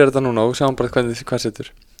byrjar þetta núna og sjáum bara hvað setur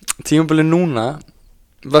tímabilið núna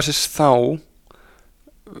versus þá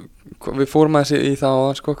við fórum að þessi í þá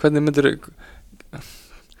sko, hvernig myndir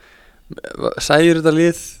sæir þetta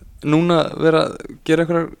lið núna vera að gera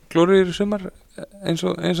einhverjar glóriur í sumar eins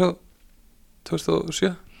og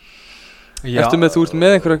 2007 Ertu með, þú ert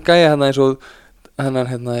með einhverja gæja hérna eins og hann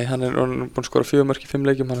er búinn að skora 4 mörk í 5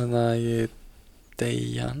 leikjum hann hérna í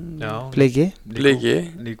Dejan Bliki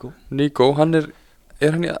Níko hann er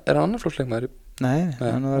hann annar flokksleikmaður? Nei,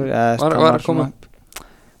 hann var að koma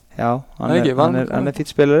Já, hann er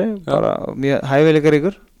fýtt spilari bara mjög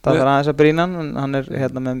hæfileikaríkur það þarf aðeins að brýna hann er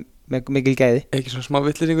hérna með mikil gæði Ekki svona smá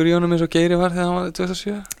vitlýsingur í honum eins og Geiri var þegar hann var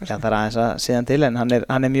 2007 Já, það er aðeins að síðan til en hann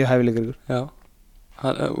er mjög hæfileikaríkur Já,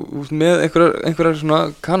 hann með einhverjar svona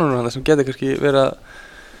kanónur hann sem getur kannski verið að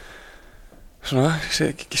svona,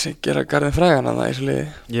 gera garðin frægan að það í þessu liði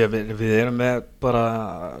Við erum með bara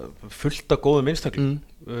fullt af góðum einstaklingum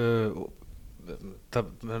það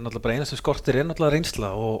er náttúrulega bara eina sem skortir náttúrulega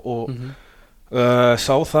reynsla og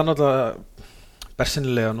sá það náttúrulega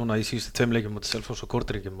bersinnilega núna í síðustu 2 leikjum mot Selfoss og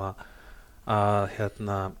Kortríkjum að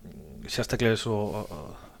hérna sérstaklega svo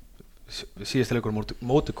síðustu leikur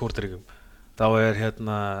móti Kortríkjum þá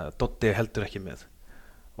hérna Dotti heldur ekki með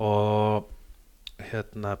og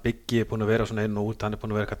hérna Biggi búinn að vera svona inn og út hann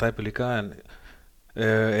búinn að vera eitthvað tæpu líka en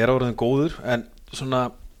orðin góður en svona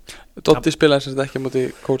Dotti spilaði sem þetta ekki móti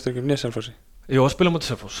Kortríkjum niður Selfossi Jú, að spila móti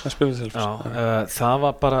Selfoss það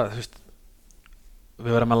var bara þú veist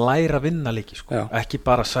við verðum að læra að vinna leiki sko. Ekki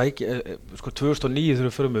bara sækja sko 2009 þegar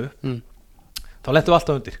við förum upp þá lentum við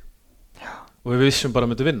alltaf undir og við vissum bara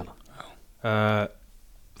að myndum vinna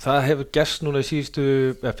það hefur gerst núna í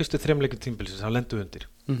fyrstu 3 leikjum tímabilsins þá lentum við undir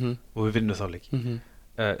og við vinnum þá leiki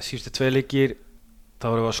síðustu 2 leikir þá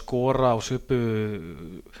erum við að skora á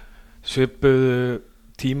svipuðu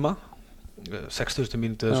tíma 60.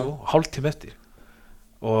 mínútu eða svo hálftíma eftir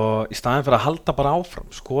og í staðinn fyrir að halda bara áfram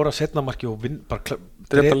skora seinnamarki og bara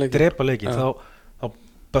drepa leikin þá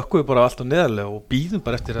bökkum við bara alltaf neðarlega og býðum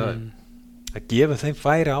bara eftir að gefa þeim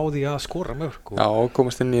færi á því að skora mörk og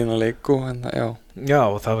komast inn í hennar leik og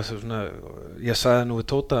og það var svona ég sagði nú við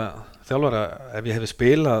Tóta þjálfara ef ég hefði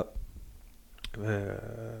spilað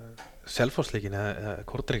Selfossleikin eða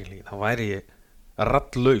Kortríkjum þá væri ég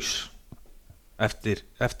raddlaus eftir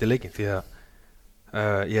leikin því að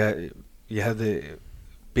ég hefði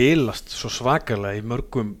bilast svo svakalega í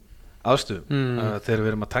mörgum aðstöðum þegar við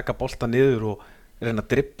erum að taka bolta niður og reyna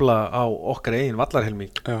að dribbla á okkar eigin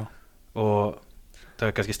vallarhelming og það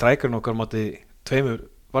er kannski strækurinn okkar móti 2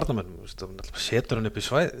 varnarmönnum setur hann upp í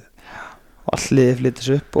svæðið og all liðið flytur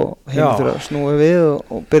sig upp og heim fyrir að snúa við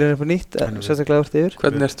og byrja upp á nýtt sérstaklega vart yfir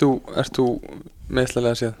Hvernig ert þú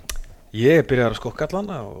meðslega séð? Ég byrjaði að skokka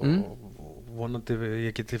allana og vonandi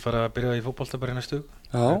ég geti fara að byrja í fótbolta bara í næstu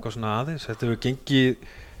eitthvað svona aðeins þetta hefur gengið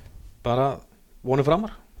bara vonið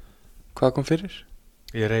framar Hvað kom fyrir?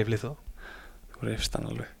 Ég reif lítið Þú reifst hann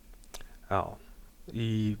alveg Já,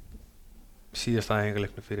 í síðasta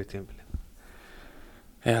æfingarleiknum fyrir tímabilið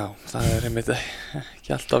Já, það er einmitt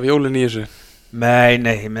ekki alltaf jólin í þessu Nei,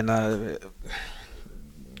 ég meina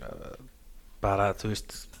bara, þú veist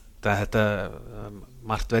þetta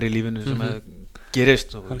margt verið í lífinu sem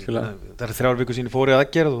gerist og það er 3 vikur síðan fór ég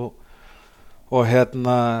aðgerð og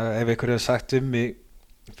hérna ef einhver hefði sagt mig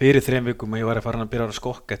fyrir 3 vikum að ég væri farin að byrja að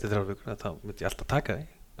skokka eftir 3 vikur þá myndi ég alltaf taka því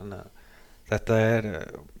þannig að þetta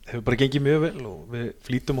hefur bara gengið mjög vel og við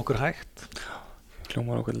flýtum okkur hægt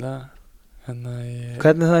Hljómar okkurlega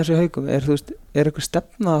Hvernig það er þessu Haukum? Er eitthvað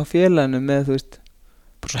stefna á félaginu með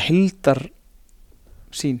bara svo heildar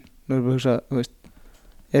sín? Nú erum við að hugsa,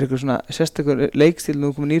 eitthvað svona sérstakur leikstíl,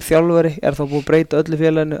 nú komið nýr þjálfari, þá búið að breyta öllu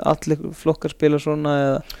félaginu, allir flokkar spila svona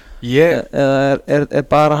eða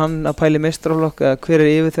bara hann að pæli meistaraflokk eða hver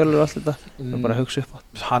yfirþjálfari og allt þetta, það bara að hugsa upp á.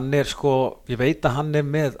 Hann sko, ég veit að hann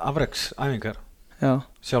með afreksæfingar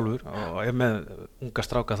sjálfur og með unga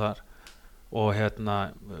stráka þar og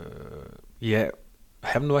ég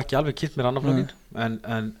hef nú ekki alveg kynnt mér annar flokkin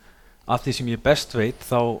en af því sem ég best veit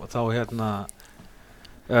þá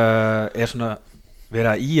svona verið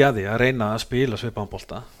að því að reyna að spila svipaðan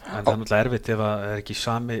bolta en það náttúrulega erfitt ef það ekki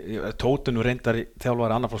sami Tótunu reyndar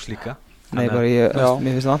þjálfari annarflokks líka. Nei, bara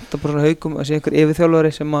mér finnst það vantar bara Haukum að sé einhver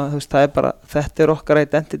yfirþjálfari sem að það bara, þetta okkar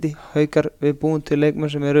identity, Haukar við búum til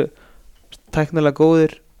leikmenn sem eru tæknilega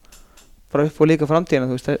góðir bara upp og líka framtíðina,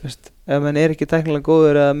 ef menn ekki tæknilega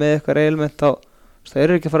góður eða með eitthvað element þá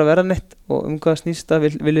eru ekki að fara að vera neitt og hvað snýst það,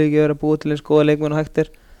 viljum ekki vera að búa til eins góða leikmenn og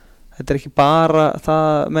hægt þetta ekki bara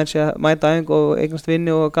það menn sé að mæta æfingu og eignast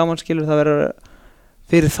vinni og gaman skilur, það verður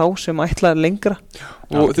fyrir þá sem ætla lengra.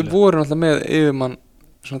 Og þið voru náttúrulega með yfirmann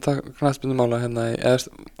svona knattspyrnumála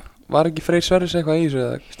var ekki Freyr Sverris eitthvað í þessu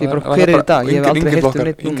eða hver í dag, ég hef aldrei heyrt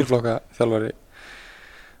neitt yngri flokka þjálfari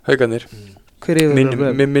Haukarnir. Hver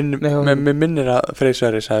mér minnir að Freyr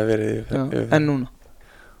Sverris hafi verið en núna?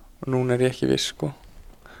 Og núna ég ekki viss sko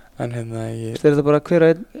en þetta bara hver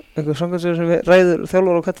einhver samkvæmstöður sem ræður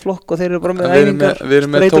þjálfur á hvert flokk og þeir eru bara með æfingar, við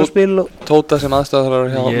erum með Tóta sem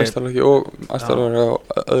aðstæðarþjálfari hjá meistaraflokki og aðstæðarþjálfari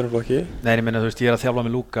á öðrum flokki. Nei, ég meina ég að þjálfa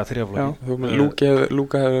með Lúka þriðjaflokki.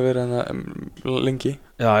 Lúka hefur verið lengi.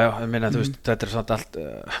 Já, ég meina þetta samt allt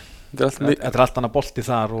þetta allt annað bolti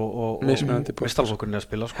þar og meistaraflokkurinn að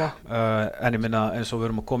spila sko. En ég meina eins og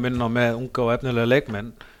við erum að koma inn á með unga og efnilega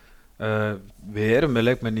leikmenn. Við erum með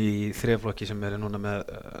leikmenn í þriðjaflokki sem eru núna með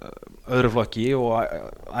öðru flokki og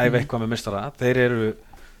æfa eitthvað með meistara. Þeir eru,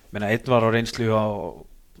 einn var á reynslu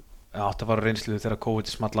átt að var á reynslu þegar COVID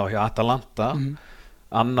smalla á hjá Atalanta,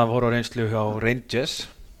 annar voru á reynslu hjá Rangers.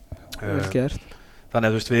 Þannig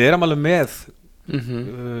að við erum alveg með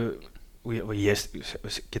og ég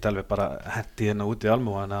get alveg bara hendi hérna út í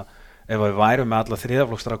almúgan að ef við værum með alla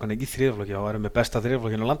þriðjaflokkstrákana í þriðjaflokki þá værum við besta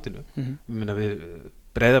þriðjaflokkinn á landinu. Við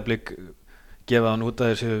Breiðablik gefa hann út að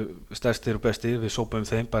þessu stærstir og bestir, við sópum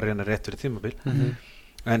þeim bara reyna rétt fyrir tímabil.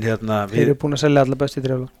 En þeir eru búin að selja alla besti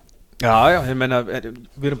þriðjaflokk. Já, ég meina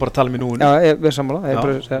við erum bara að tala um í núinu. Já, við sammála,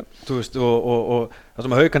 þú veist og það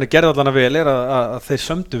sem að Haukarnir gerðu allan að vel að þeir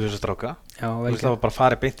sömdu við þessu stráka. Já, vel. Það var bara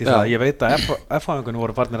farið beint í það. Ég veit að F-fáingunni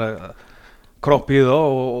voru farnir að kroppa í það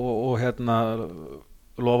og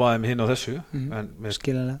lofa þeim hinn á þessu en mér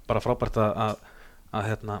bara frábært að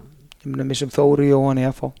ég meina missum Þóri Jóhann í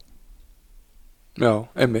FH. Já,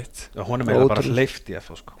 einmitt. Hún meira bara hleyft í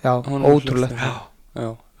FH sko. Já, ótrúlega.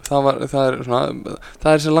 Já, það er svona það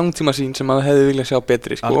er þessi langtíma sín sem að hefði viljað sjá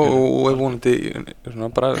betri sko og vonandi svona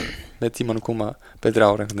bara með tímanum koma betri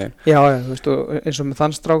ára einhvern veginn. Já, þú veist og eins og með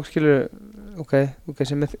þann strák skilur ok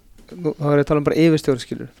sem þá er ég að tala bara yfirstjóri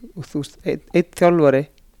skilur og þú veist einn þjálfari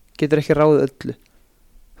getur ekki ráðið öllu.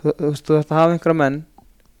 Þú veist þú þarft að hafa einhverja menn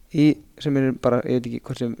sem eru bara, ég veit ekki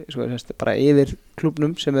hvort sem bara yfir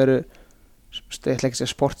klúbnum sem eru ég ætla ekki að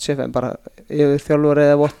segja sportchef en bara yfir þjálfari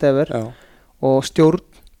eða whatever og stjórn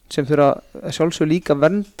sem þurfa að sjálfsög líka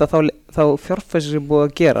vernda þá fjárfæsir sem búið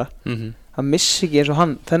að gera hann missi ekki eins og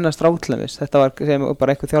hann þennan stráklemis, þetta var sem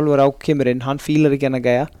bara einhver þjálfari á kemurinn, hann fílar ekki hann að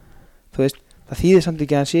gæja þú veist, það þýðir samt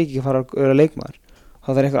ekki að hann sé ekki að fara að vera leikmaður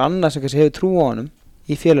þá það er einhver annar sem kannski hefur trú á honum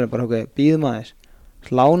í félaginu bara, býðum aðeins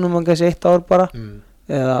lánum hann kannski 1 ár bara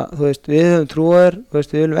eða þú veist, við höfum trúaður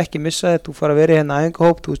við viljum ekki missa þér, þú fara að vera í hérna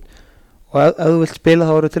æfingahóp og ef þú vilt spila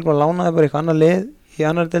þá eru tilbúin að lána þér bara eitthvað annar lið í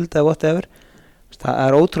annar deild eða whatever það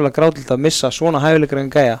er ótrúlega grátlegt að missa svona hæfileikar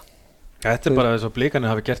en gæja. Þetta er bara þess að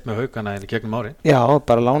Blikarnir hafi gert með Haukana í gegnum ári. Já,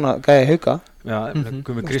 bara lána gæja Hauka. Já,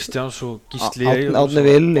 Gumi Kristjáns og Gísli Átni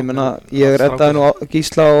Vil, ég meina ég reddaði nú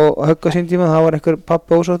Gísla og Hauka sín tíma, það var einhver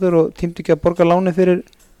pappi ósáttur og tímdi ekki að borga láni fyrir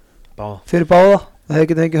báða. Það hefði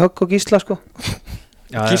getið fengið Hauka og Gísla sko.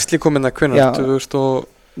 Gísli kom inn að hvenær 2000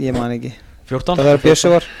 og ég man ekki 14 það var Bjössi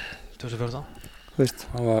var 2014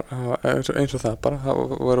 það var eins og það bara það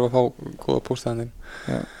voru að fá góða póstaðin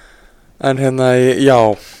en hérna já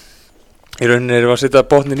í rauninni erum við að setja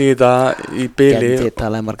botnin í þetta í bili og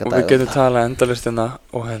við getum talað endalistina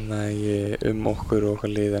og hérna okkur og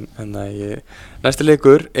okkar lið en hérna næsti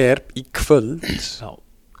leikur er í kvöld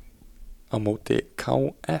á móti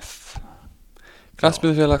KF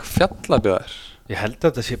Knattspyrnufélag Fjallabyggðar. Ég held að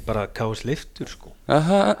þetta sé bara KS Leiftur sko.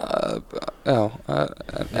 Já,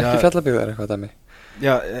 ekki Fjallabyggðar eitthvað dæmi.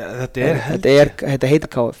 Já, þetta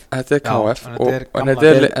heitir KF. Þetta er KF en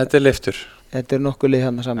þetta er Leiftur. Þetta er nokkuð lið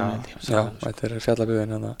hérna saman. Já, þetta er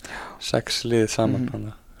Fjallabyggðin hérna 6 lið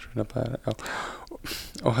saman vinna bæðir, já.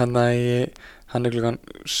 Og hann er klukkan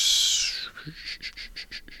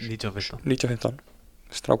 19:15.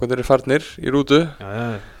 Strákarnir eru farnir í rútu,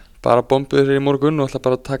 bara bombuðu sér í morgun og ætla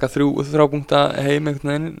bara að taka 3 punkta heim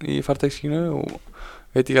einhvern veginn í fartækskínu og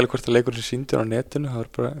veit ekki alveg hvort að leikurinn sé sýndur á netinu, það var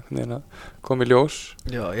bara einhvern veginn að koma í ljós.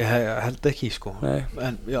 Já, ég held ekki sko. Nei.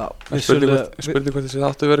 En já, spurning hvort þessi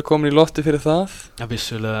þáttur verið komin í lofti fyrir það. Já,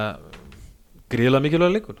 vissulega gríðlega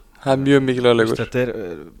mikilvægur leikur. Það er mjög mikilvægur leikur. Þetta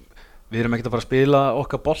við erum ekkert að fara að spila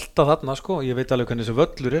okkar bolta þarna sko, ég veit alveg hvernig þessi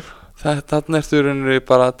völlur er. Þarna ertu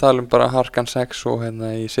bara að tala bara harkan 6 og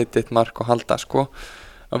hérna í setja 1 mark og halda sko,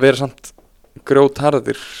 að vera samt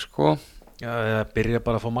grjótharðir sko. Já, ég byrja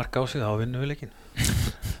bara að fá mark á sig, þá vinnum við leikinn.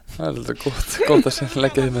 Það er alltaf gott að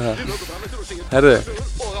leggja því með það. Herðu,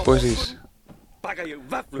 boysís,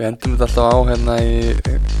 við endum þetta alltaf á hérna í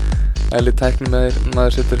eðli tækni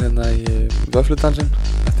maður situr hérna í vöfludansin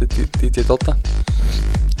eftir DJ Dotta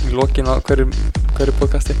í lokin á hverju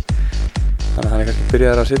podcasti, þannig að hann er kannski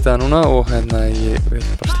byrjaður að sitja það núna og hérna ég vil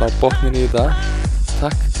bara slá botnin í þetta.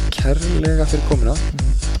 Takk kærlega fyrir komuna.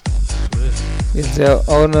 Ég ætla að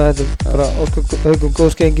áðurna þetta bara aukum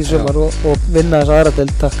góð skengi sumar og vinna þessa aðra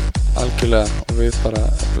deild, takk. Algjörlega, og við bara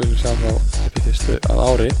viljum sjá frá upp í fyrstu að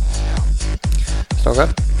ári. Strákar,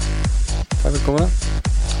 takk fyrir komuna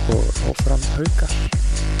og fram Haukar.